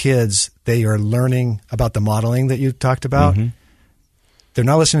of their kids they are learning about the modeling that you talked about, they're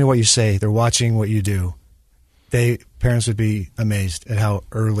not listening to what you say, they're watching what you do. Parents would be amazed at how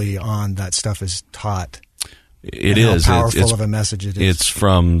early on that stuff is taught. It is how powerful of a message it is. It's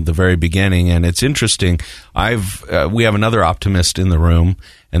from the very beginning, and it's interesting. We have another optimist in the room,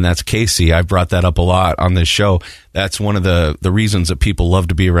 and that's Casey. I've brought that up a lot on this show. That's one of the reasons that people love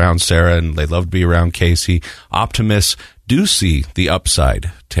to be around Sarah, and they love to be around Casey. Optimists do see the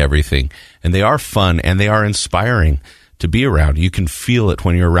upside to everything, and they are fun, and they are inspiring to be around. You can feel it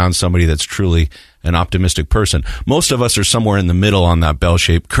when you're around somebody that's truly an optimistic person. Most of us are somewhere in the middle on that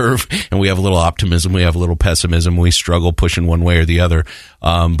bell-shaped curve, and we have a little optimism, we have a little pessimism, we struggle pushing one way or the other.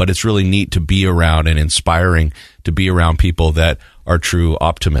 But it's really neat to be around and inspiring to be around people that are true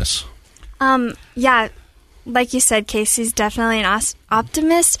optimists. Yeah, like you said, Casey's definitely an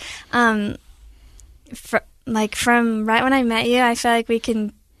optimist. From right when I met you, I feel like we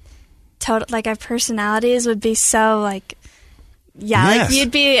can like our personalities would be so like, like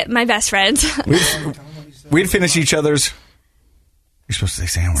you'd be my best friend. We'd finish each other's. You're supposed to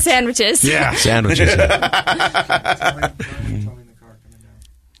say sandwiches. Yeah, sandwiches.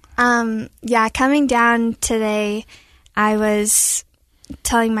 Coming down today, I was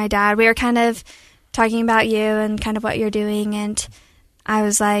telling my dad, we were kind of talking about you and kind of what you're doing, and I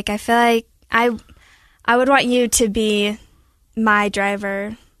was like, I feel like I would want you to be my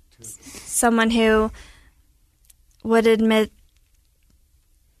driver, someone who would admit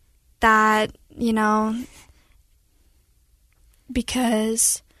that,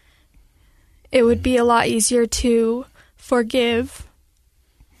 because it would be a lot easier to forgive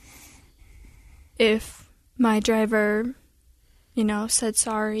if my driver, said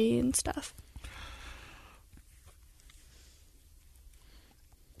sorry and stuff.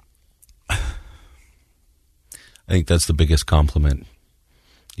 I think that's the biggest compliment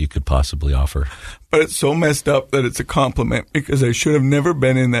you could possibly offer. But it's so messed up that it's a compliment, because I should have never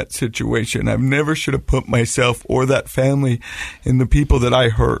been in that situation. I never should have put myself or that family in the people that I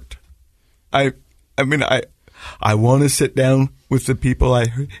hurt. I want to sit down with the people I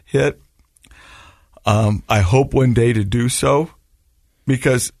hit. I hope one day to do so,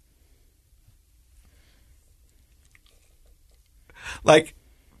 because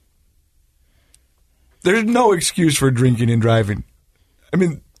there's no excuse for drinking and driving.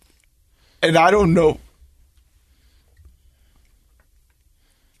 And I don't know.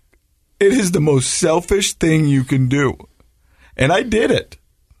 It is the most selfish thing you can do. And I did it.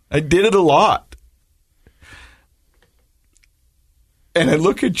 I did it a lot. And I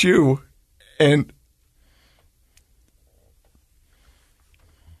look at you and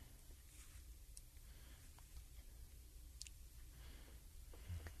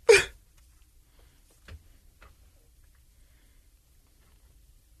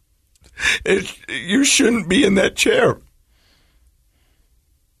you shouldn't be in that chair.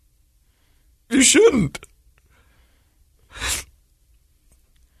 You shouldn't.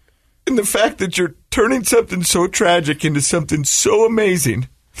 And the fact that you're turning something so tragic into something so amazing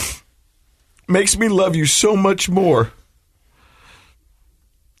makes me love you so much more.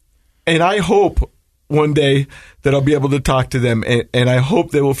 And I hope one day that I'll be able to talk to them, and I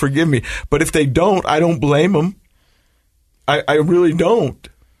hope they will forgive me. But if they don't, I don't blame them. I really don't.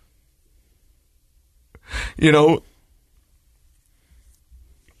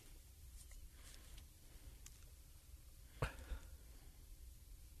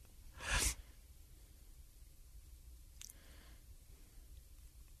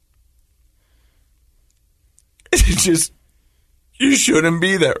 It's just, you shouldn't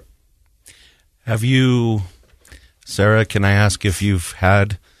be there. Have you, Sarah, can I ask if you've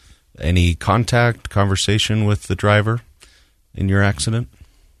had any conversation with the driver in your accident?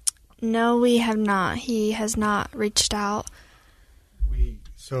 No, we have not. He has not reached out.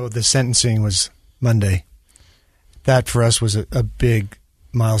 So the sentencing was Monday. That for us was a big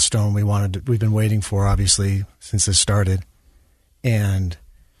milestone we've been waiting for, obviously, since this started. And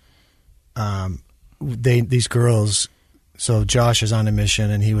these girls, so Josh is on a mission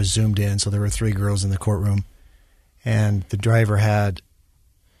and he was zoomed in, so there were 3 girls in the courtroom. And the driver had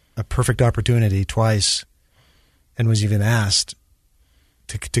a perfect opportunity twice and was even asked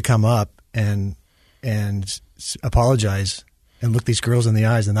to come up and apologize and look these girls in the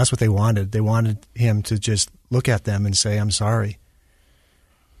eyes, and that's what they wanted. They wanted him to just look at them and say, "I'm sorry."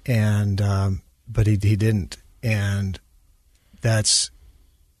 And but he didn't, and that's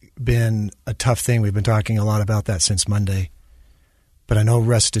been a tough thing. We've been talking a lot about that since Monday. But I know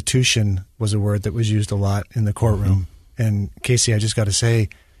restitution was a word that was used a lot in the courtroom. Mm-hmm. And Casey, I just got to say,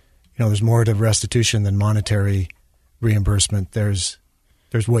 there's more to restitution than monetary reimbursement. There's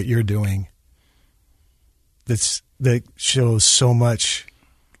what you're doing that shows so much.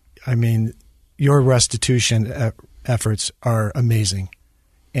 Your restitution efforts are amazing.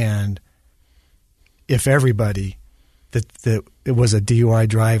 And if everybody that it was a DUI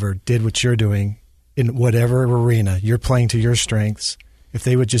driver did what you're doing in whatever arena, you're playing to your strengths, if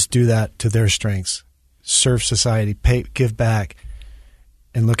they would just do that to their strengths, serve society, give back,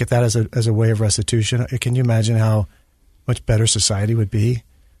 and look at that as a way of restitution, can you imagine how much better society would be?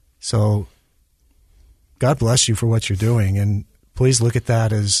 So God bless you for what you're doing, and please look at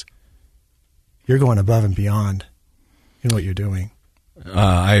that as you're going above and beyond in what you're doing.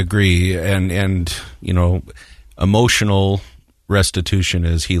 I agree, and you know, emotional restitution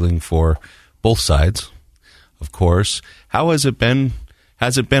is healing for both sides, of course. How has it been?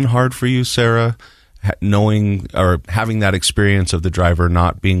 Has it been hard for you, Sarah, knowing or having that experience of the driver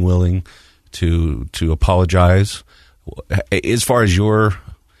not being willing to apologize? As far as your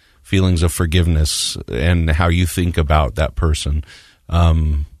feelings of forgiveness and how you think about that person,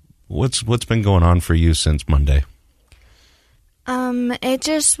 what's been going on for you since Monday? It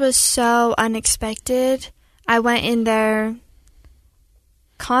just was so unexpected. I went in there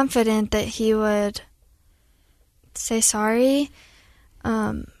confident that he would say sorry.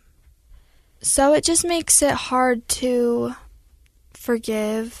 So it just makes it hard to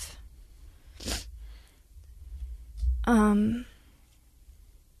forgive. I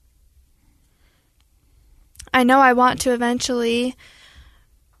know I want to eventually,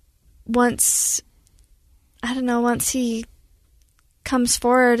 once he comes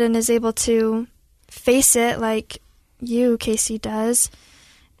forward and is able to face it like you, Casey, does.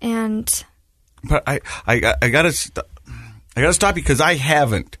 But I gotta stop you because I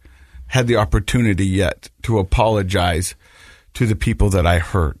haven't had the opportunity yet to apologize to the people that I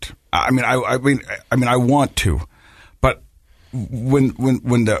hurt. I mean, I want to, but when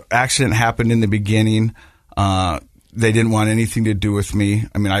the accident happened in the beginning, they didn't want anything to do with me.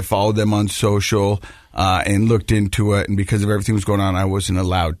 I mean, I followed them on social and looked into it, and because of everything that was going on, I wasn't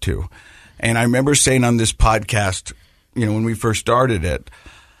allowed to. And I remember saying on this podcast, you know, when we first started it,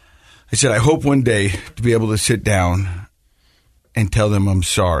 I said, I hope one day to be able to sit down and tell them I'm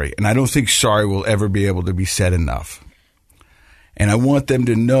sorry. And I don't think sorry will ever be able to be said enough. And I want them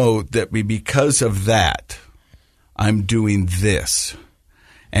to know that because of that, I'm doing this.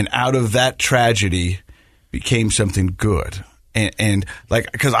 And out of that tragedy became something good. And like,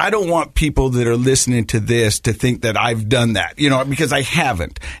 because I don't want people that are listening to this to think that I've done that, you know, because I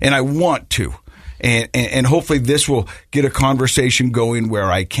haven't, and I want to. And hopefully this will get a conversation going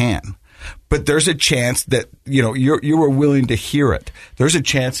where I can. But there's a chance that, you know, you were willing to hear it. There's a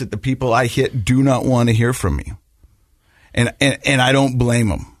chance that the people I hit do not want to hear from me. And I don't blame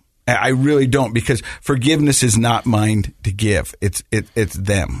them. I really don't, because forgiveness is not mine to give. It's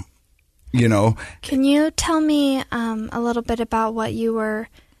them. You know. Can you tell me a little bit about what you were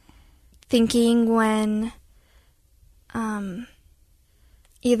thinking when,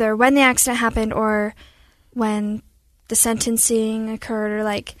 either when the accident happened or when the sentencing occurred, or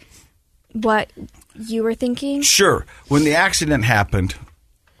like what you were thinking? Sure. When the accident happened,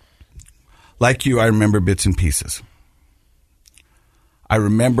 like you, I remember bits and pieces. I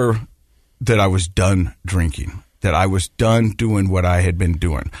remember that I was done drinking, that I was done doing what I had been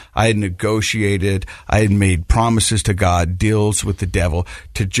doing. I had negotiated, I had made promises to God, deals with the devil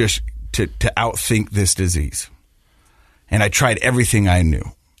to just to outthink this disease. And I tried everything I knew.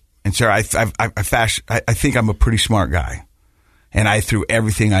 And Sarah, I think I'm a pretty smart guy. And I threw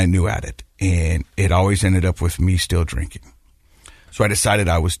everything I knew at it. And it always ended up with me still drinking. So I decided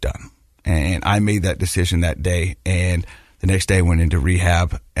I was done. And I made that decision that day. And the next day I went into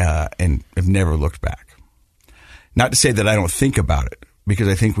rehab and have never looked back. Not to say that I don't think about it, because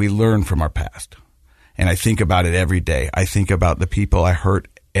I think we learn from our past. And I think about it every day. I think about the people I hurt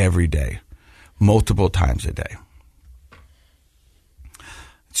every day, multiple times a day.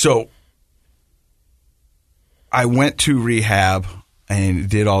 So I went to rehab and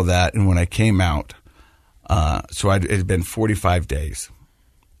did all that. And when I came out, it had been 45 days.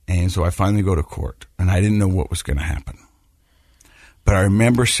 And so I finally go to court, and I didn't know what was going to happen. But I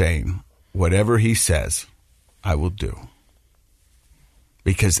remember saying, whatever he says, I will do.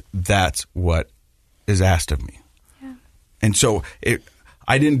 Because that's what is asked of me. Yeah. And so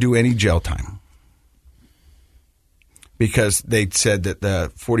I didn't do any jail time. Because they said that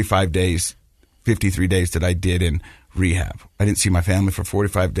the 45 days, 53 days that I did in rehab, I didn't see my family for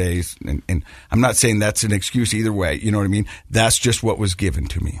 45 days. And I'm not saying that's an excuse either way. You know what I mean? That's just what was given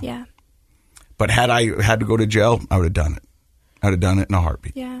to me. Yeah. But had I had to go to jail, I would have done it. I would have done it in a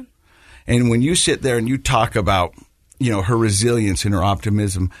heartbeat. Yeah. And when you sit there and you talk about, you know, her resilience and her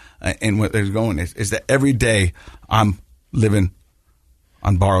optimism and what they're going is that every day I'm living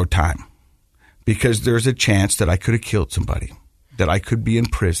on borrowed time, because there's a chance that I could have killed somebody, that I could be in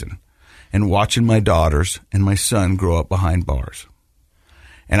prison and watching my daughters and my son grow up behind bars.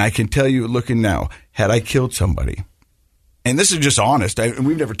 And I can tell you, looking now, had I killed somebody, and this is just honest, and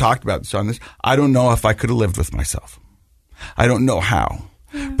we've never talked about this on this, I don't know if I could have lived with myself. I don't know how.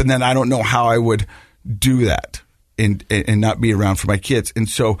 Yeah. But then I don't know how I would do that and not be around for my kids. And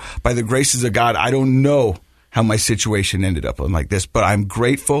so by the graces of God, I don't know how my situation ended up like this, but I'm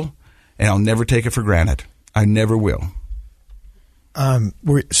grateful and I'll never take it for granted. I never will.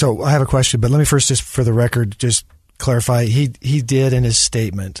 So I have a question, but let me first, just for the record, just clarify. He did in his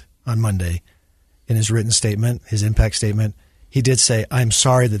statement on Monday, in his written statement, his impact statement, he did say, "I'm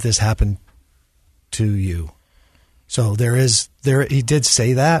sorry that this happened to you." So he did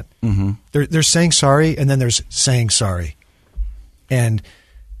say that. Mm-hmm. There's saying sorry, and then there's saying sorry, and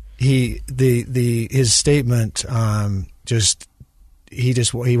his statement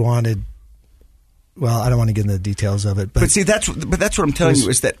he wanted. Well, I don't want to get into the details of it, but see, that's what I'm telling you,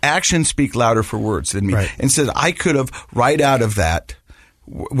 is that actions speak louder for words than me. Right. And said I could have right out of that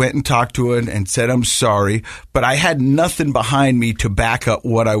went and talked to him and said I'm sorry, but I had nothing behind me to back up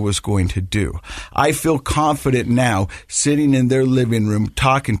what I was going to do. I feel confident now sitting in their living room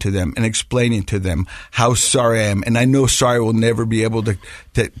talking to them and explaining to them how sorry I am, and I know sorry will never be able to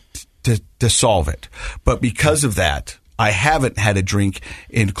solve it. But because of that, I haven't had a drink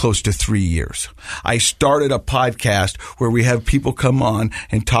in close to 3 years. I started a podcast where we have people come on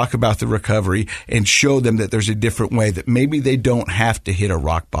and talk about the recovery and show them that there's a different way, that maybe they don't have to hit a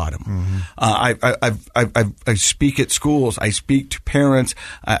rock bottom. Mm-hmm. I speak at schools. I speak to parents.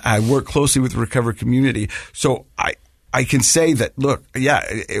 I work closely with the recovery community. So I can say that, look, yeah,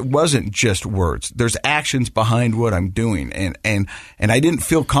 it wasn't just words. There's actions behind what I'm doing. And I didn't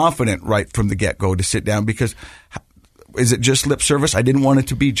feel confident right from the get-go to sit down, because is it just lip service? I didn't want it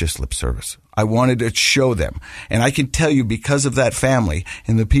to be just lip service. I wanted to show them. And I can tell you, because of that family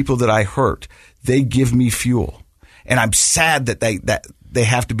and the people that I hurt, they give me fuel. And I'm sad that they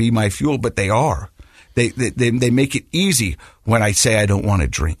have to be my fuel, but they are. They make it easy when I say I don't want to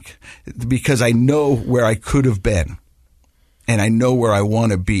drink, because I know where I could have been and I know where I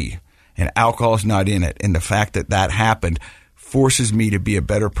want to be, and alcohol's not in it. And the fact that happened forces me to be a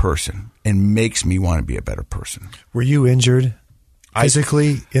better person and makes me want to be a better person. Were you injured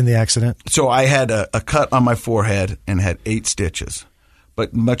physically in the accident? So I had a cut on my forehead and had 8 stitches.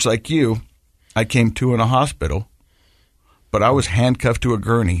 But much like you, I came to in a hospital, but I was handcuffed to a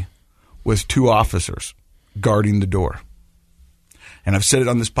gurney with 2 officers guarding the door. And I've said it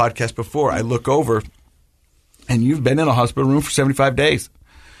on this podcast before. I look over, and you've been in a hospital room for 75 days.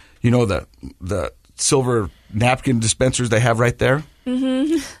 You know, the silver napkin dispensers they have right there?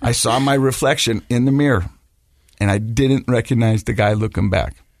 Mm-hmm. I saw my reflection in the mirror, and I didn't recognize the guy looking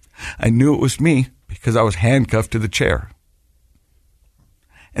back. I knew it was me because I was handcuffed to the chair.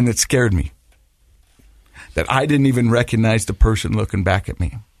 And it scared me that I didn't even recognize the person looking back at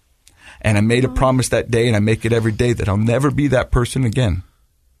me. And I made a promise that day, and I make it every day, that I'll never be that person again.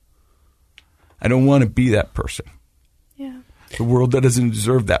 I don't want to be that person. Yeah. The world doesn't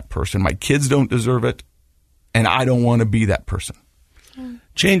deserve that person. My kids don't deserve it, and I don't want to be that person.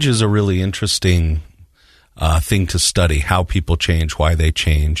 Change is a really interesting thing to study, how people change, why they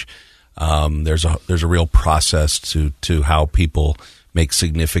change. There's a real process to how people make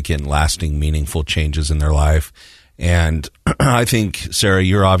significant, lasting, meaningful changes in their life. And I think, Sarah,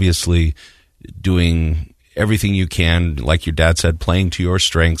 you're obviously doing everything you can, like your dad said, playing to your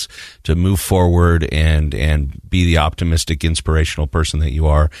strengths to move forward and be the optimistic, inspirational person that you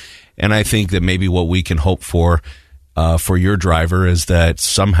are. And I think that maybe what we can hope for your driver is that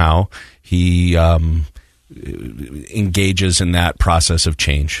somehow he engages in that process of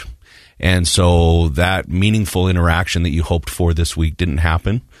change. And so that meaningful interaction that you hoped for this week didn't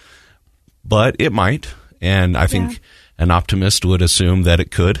happen, but it might. And I think an optimist would assume that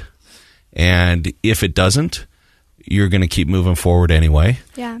it could. And if it doesn't, you're going to keep moving forward anyway.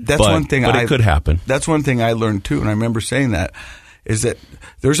 Yeah. That's one thing. But it could happen. That's one thing I learned too, and I remember saying that, is that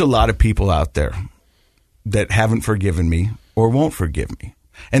there's a lot of people out there that haven't forgiven me or won't forgive me.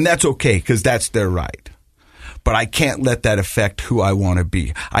 And that's okay, because that's their right. But I can't let that affect who I want to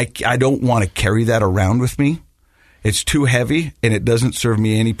be. I don't want to carry that around with me. It's too heavy, and it doesn't serve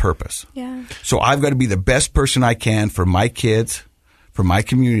me any purpose. Yeah. So I've got to be the best person I can for my kids, for my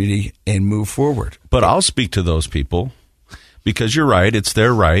community, and move forward. But I'll speak to those people, because you're right. It's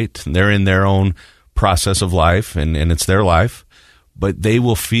their right. They're in their own process of life, and it's their life. But they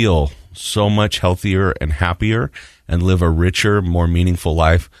will feel so much healthier and happier and live a richer, more meaningful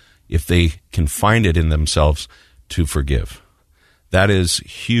life if they can find it in themselves to forgive. That is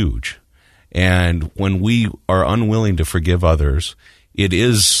huge. And when we are unwilling to forgive others, it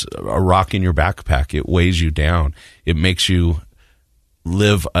is a rock in your backpack. It weighs you down. It makes you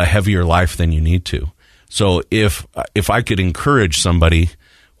live a heavier life than you need to. So if I could encourage somebody,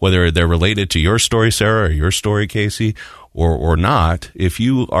 whether they're related to your story, Sarah, or your story, Casey, or not, if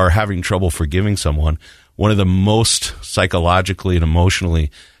you are having trouble forgiving someone, one of the most psychologically and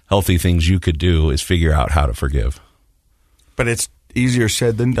emotionally healthy things you could do is figure out how to forgive. But it's easier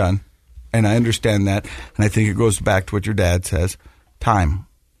said than done. and I understand that, and I think it goes back to what your dad says, time.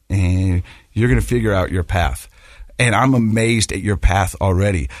 And you're going to figure out your path. And I'm amazed at your path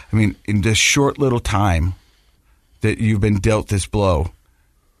already. I mean, in this short little time that you've been dealt this blow,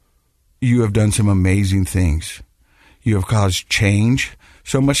 you have done some amazing things. You have caused change,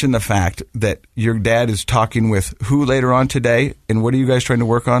 so much in the fact that your dad is talking with who later on today, and what are you guys trying to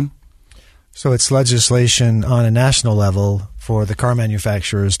work on? So it's legislation on a national level for the car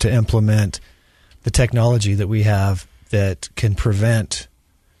manufacturers to implement the technology that we have that can prevent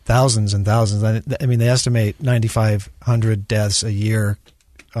thousands and thousands. I mean, they estimate 9,500 deaths a year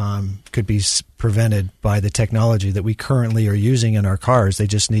could be prevented by the technology that we currently are using in our cars. They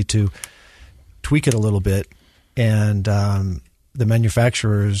just need to tweak it a little bit, and the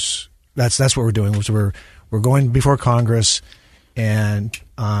manufacturers. That's what we're doing. Which we're going before Congress and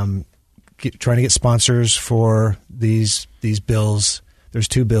trying to get sponsors for these bills. There's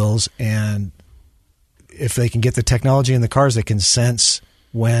 2 bills, and if they can get the technology in the cars that can sense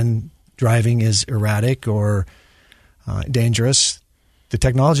when driving is erratic or dangerous, the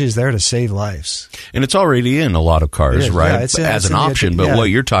technology is there to save lives. And it's already in a lot of cars, right? Yeah, as an option. But what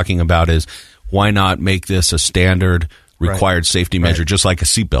you're talking about is why not make this a standard required safety measure, just like a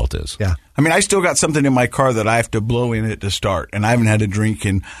seatbelt is? Yeah. I mean, I still got something in my car that I have to blow in it to start, and I haven't had a drink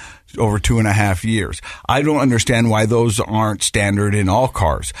in over 2.5 years. I don't understand why those aren't standard in all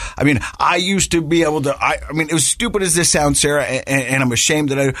cars. I mean, I used to be able to, I mean, as stupid as this sounds, Sarah, and I'm ashamed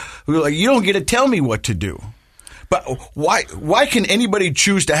that you don't get to tell me what to do. But why can anybody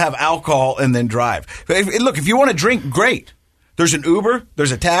choose to have alcohol and then drive? Look, if you want to drink, great. There's an Uber,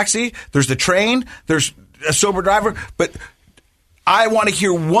 there's a taxi, there's the train, there's a sober driver, but I want to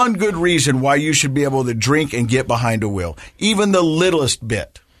hear one good reason why you should be able to drink and get behind a wheel, even the littlest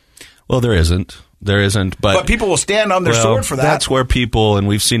bit. Well, there isn't. But people will stand on their sword for that. That's where people, and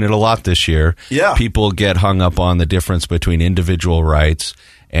we've seen it a lot this year, people get hung up on the difference between individual rights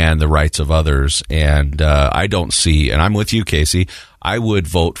and the rights of others. And I don't see, and I'm with you, Casey, I would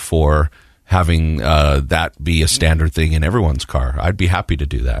vote for having that be a standard thing in everyone's car. I'd be happy to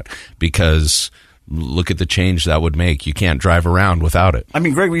do that because look at the change that would make. You can't drive around without it. I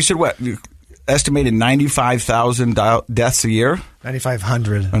mean, Greg, you said what? Estimated 95,000 deaths a year?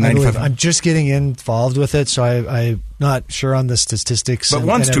 9,500. I'm just getting involved with it, so I'm not sure on the statistics. But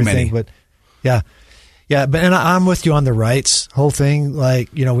one's too many. But yeah. But I'm with you on the rights whole thing. Like,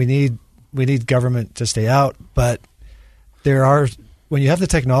 we need government to stay out, but when you have the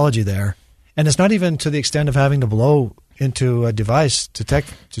technology there, and it's not even to the extent of having to blow into a device to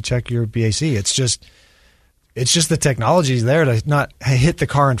check your BAC. It's just the technology is there to not hit the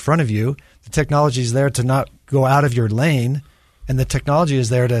car in front of you. The technology is there to not go out of your lane, and the technology is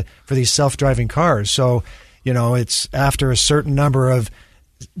there for these self-driving cars. So, it's after a certain number of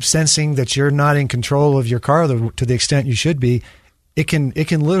sensing that you're not in control of your car to the extent you should be, it can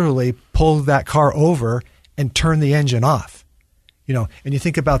literally pull that car over and turn the engine off. And you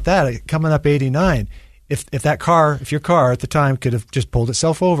think about that coming up 89. If your car at the time could have just pulled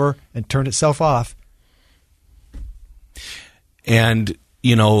itself over and turned itself off. And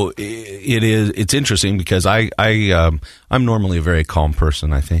it's interesting because I'm normally a very calm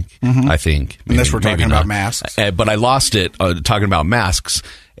person. I think. Unless we're talking about masks. But I lost it talking about masks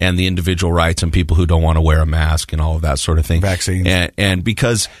and the individual rights and people who don't want to wear a mask and all of that sort of thing. Vaccines. And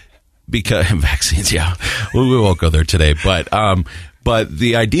because vaccines, yeah, we won't go there today. But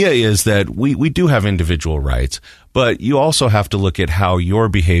the idea is that we do have individual rights, but you also have to look at how your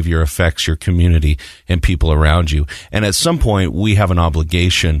behavior affects your community and people around you. And at some point, we have an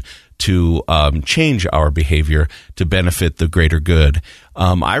obligation to change our behavior to benefit the greater good.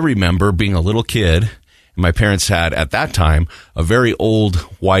 I remember being a little kid. My parents had, at that time, a very old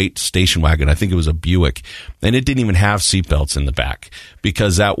white station wagon. I think it was a Buick. And it didn't even have seatbelts in the back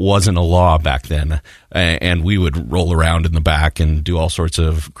because that wasn't a law back then. And we would roll around in the back and do all sorts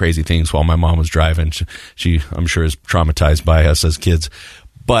of crazy things while my mom was driving. She I'm sure, is traumatized by us as kids.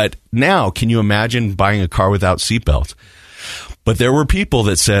 But now, can you imagine buying a car without seatbelts? But there were people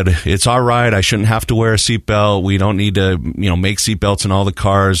that said, it's all right, I shouldn't have to wear a seatbelt. We don't need to, make seatbelts in all the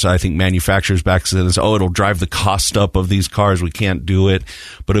cars. I think manufacturers back then said, it'll drive the cost up of these cars. We can't do it.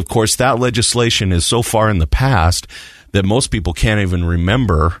 But of course, that legislation is so far in the past that most people can't even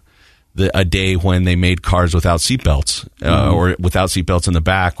remember a day when they made cars without seatbelts or without seatbelts in the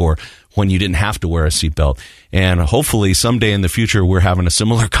back, or when you didn't have to wear a seatbelt. And hopefully someday in the future, we're having a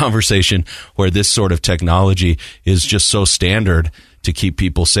similar conversation where this sort of technology is just so standard to keep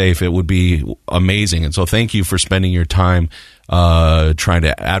people safe. It would be amazing. And so thank you for spending your time trying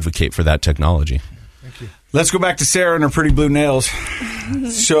to advocate for that technology. Thank you. Let's go back to Sarah and her pretty blue nails.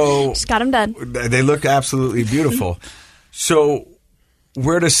 So Just got them done. they look absolutely beautiful. So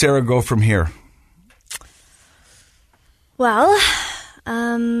where does Sarah go from here? Well,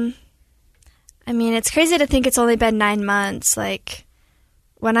 I mean, it's crazy to think it's only been 9 months. Like,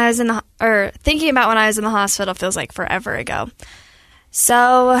 when I was thinking about when I was in the hospital feels like forever ago.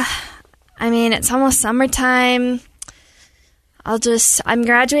 So, I mean, it's almost summertime. I'm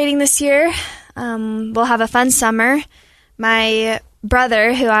graduating this year. We'll have a fun summer. My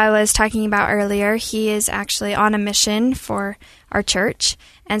brother, who I was talking about earlier, he is actually on a mission for our church.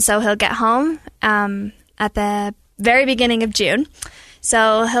 And so he'll get home at the very beginning of June.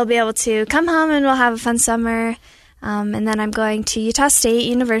 So he'll be able to come home and we'll have a fun summer. And then I'm going to Utah State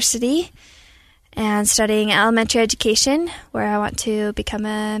University and studying elementary education, where I want to become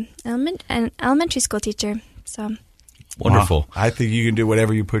an elementary school teacher. So wonderful. Wow. I think you can do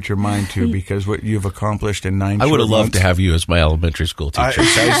whatever you put your mind to, because what you've accomplished in 9 I would have loved months. to have you as my elementary school teacher.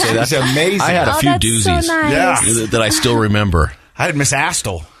 That's amazing. I had a few that's doozies so nice. that I still remember. I had Miss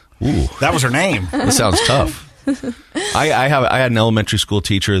Astle. Ooh, That was her name. that sounds tough. I had an elementary school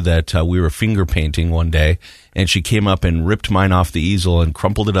teacher that we were finger painting one day, and she came up and ripped mine off the easel and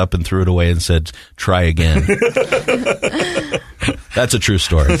crumpled it up and threw it away and said, "Try again." That's a true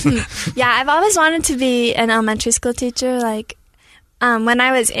story. Yeah, I've always wanted to be an elementary school teacher. Like, when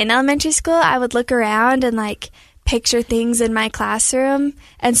I was in elementary school, I would look around and, like, picture things in my classroom.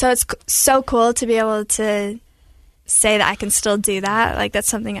 And so it's so cool to be able to say that I can still do that. Like, that's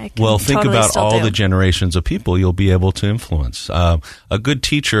something I can Well, think totally about still all do. the generations of people you'll be able to influence. A good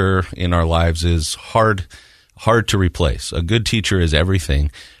teacher in our lives is hard to replace. A good teacher is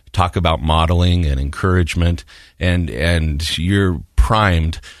everything. Talk about modeling and encouragement, and you're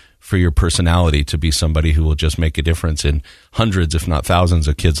primed for your personality to be somebody who will just make a difference in hundreds, if not thousands,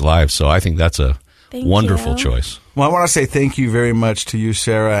 of kids' lives. So I think that's a Thank wonderful you. choice. Well, I want to say thank you very much to you,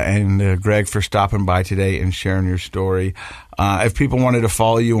 Sarah, and Greg, for stopping by today and sharing your story. If people wanted to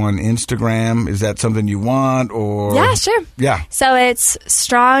follow you on Instagram, is that something you want? Or Yeah, sure. Yeah. So it's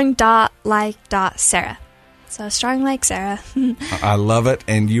strong.like.sarah. So strong like Sarah. I love it,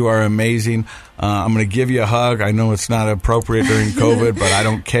 and you are amazing. I'm going to give you a hug. I know it's not appropriate during COVID, but I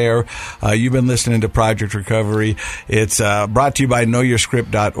don't care. You've been listening to Project Recovery. It's brought to you by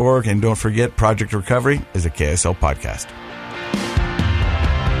KnowYourScript.org, and don't forget, Project Recovery is a KSL podcast.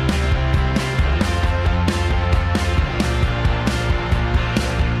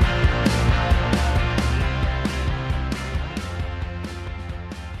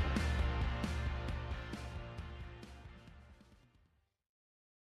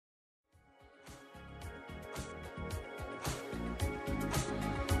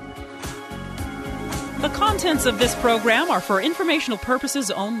 The contents of this program are for informational purposes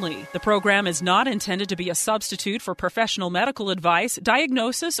only. The program is not intended to be a substitute for professional medical advice,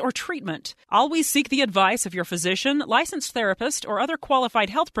 diagnosis, or treatment. Always seek the advice of your physician, licensed therapist, or other qualified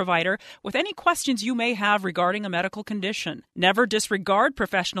health provider with any questions you may have regarding a medical condition. Never disregard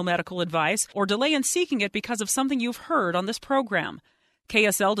professional medical advice or delay in seeking it because of something you've heard on this program.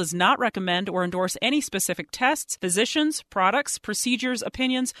 KSL does not recommend or endorse any specific tests, physicians, products, procedures,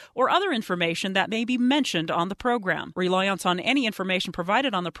 opinions, or other information that may be mentioned on the program. Reliance on any information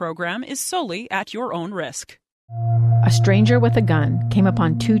provided on the program is solely at your own risk. A stranger with a gun came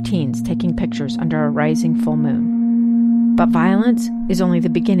upon 2 teens taking pictures under a rising full moon. But violence is only the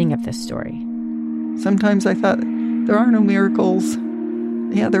beginning of this story. Sometimes I thought, there are no miracles.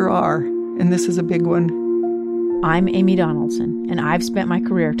 Yeah, there are, and this is a big one. I'm Amy Donaldson, and I've spent my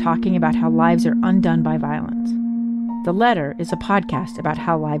career talking about how lives are undone by violence. The Letter is a podcast about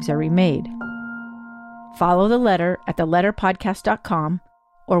how lives are remade. Follow The Letter at theletterpodcast.com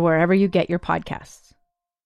or wherever you get your podcasts.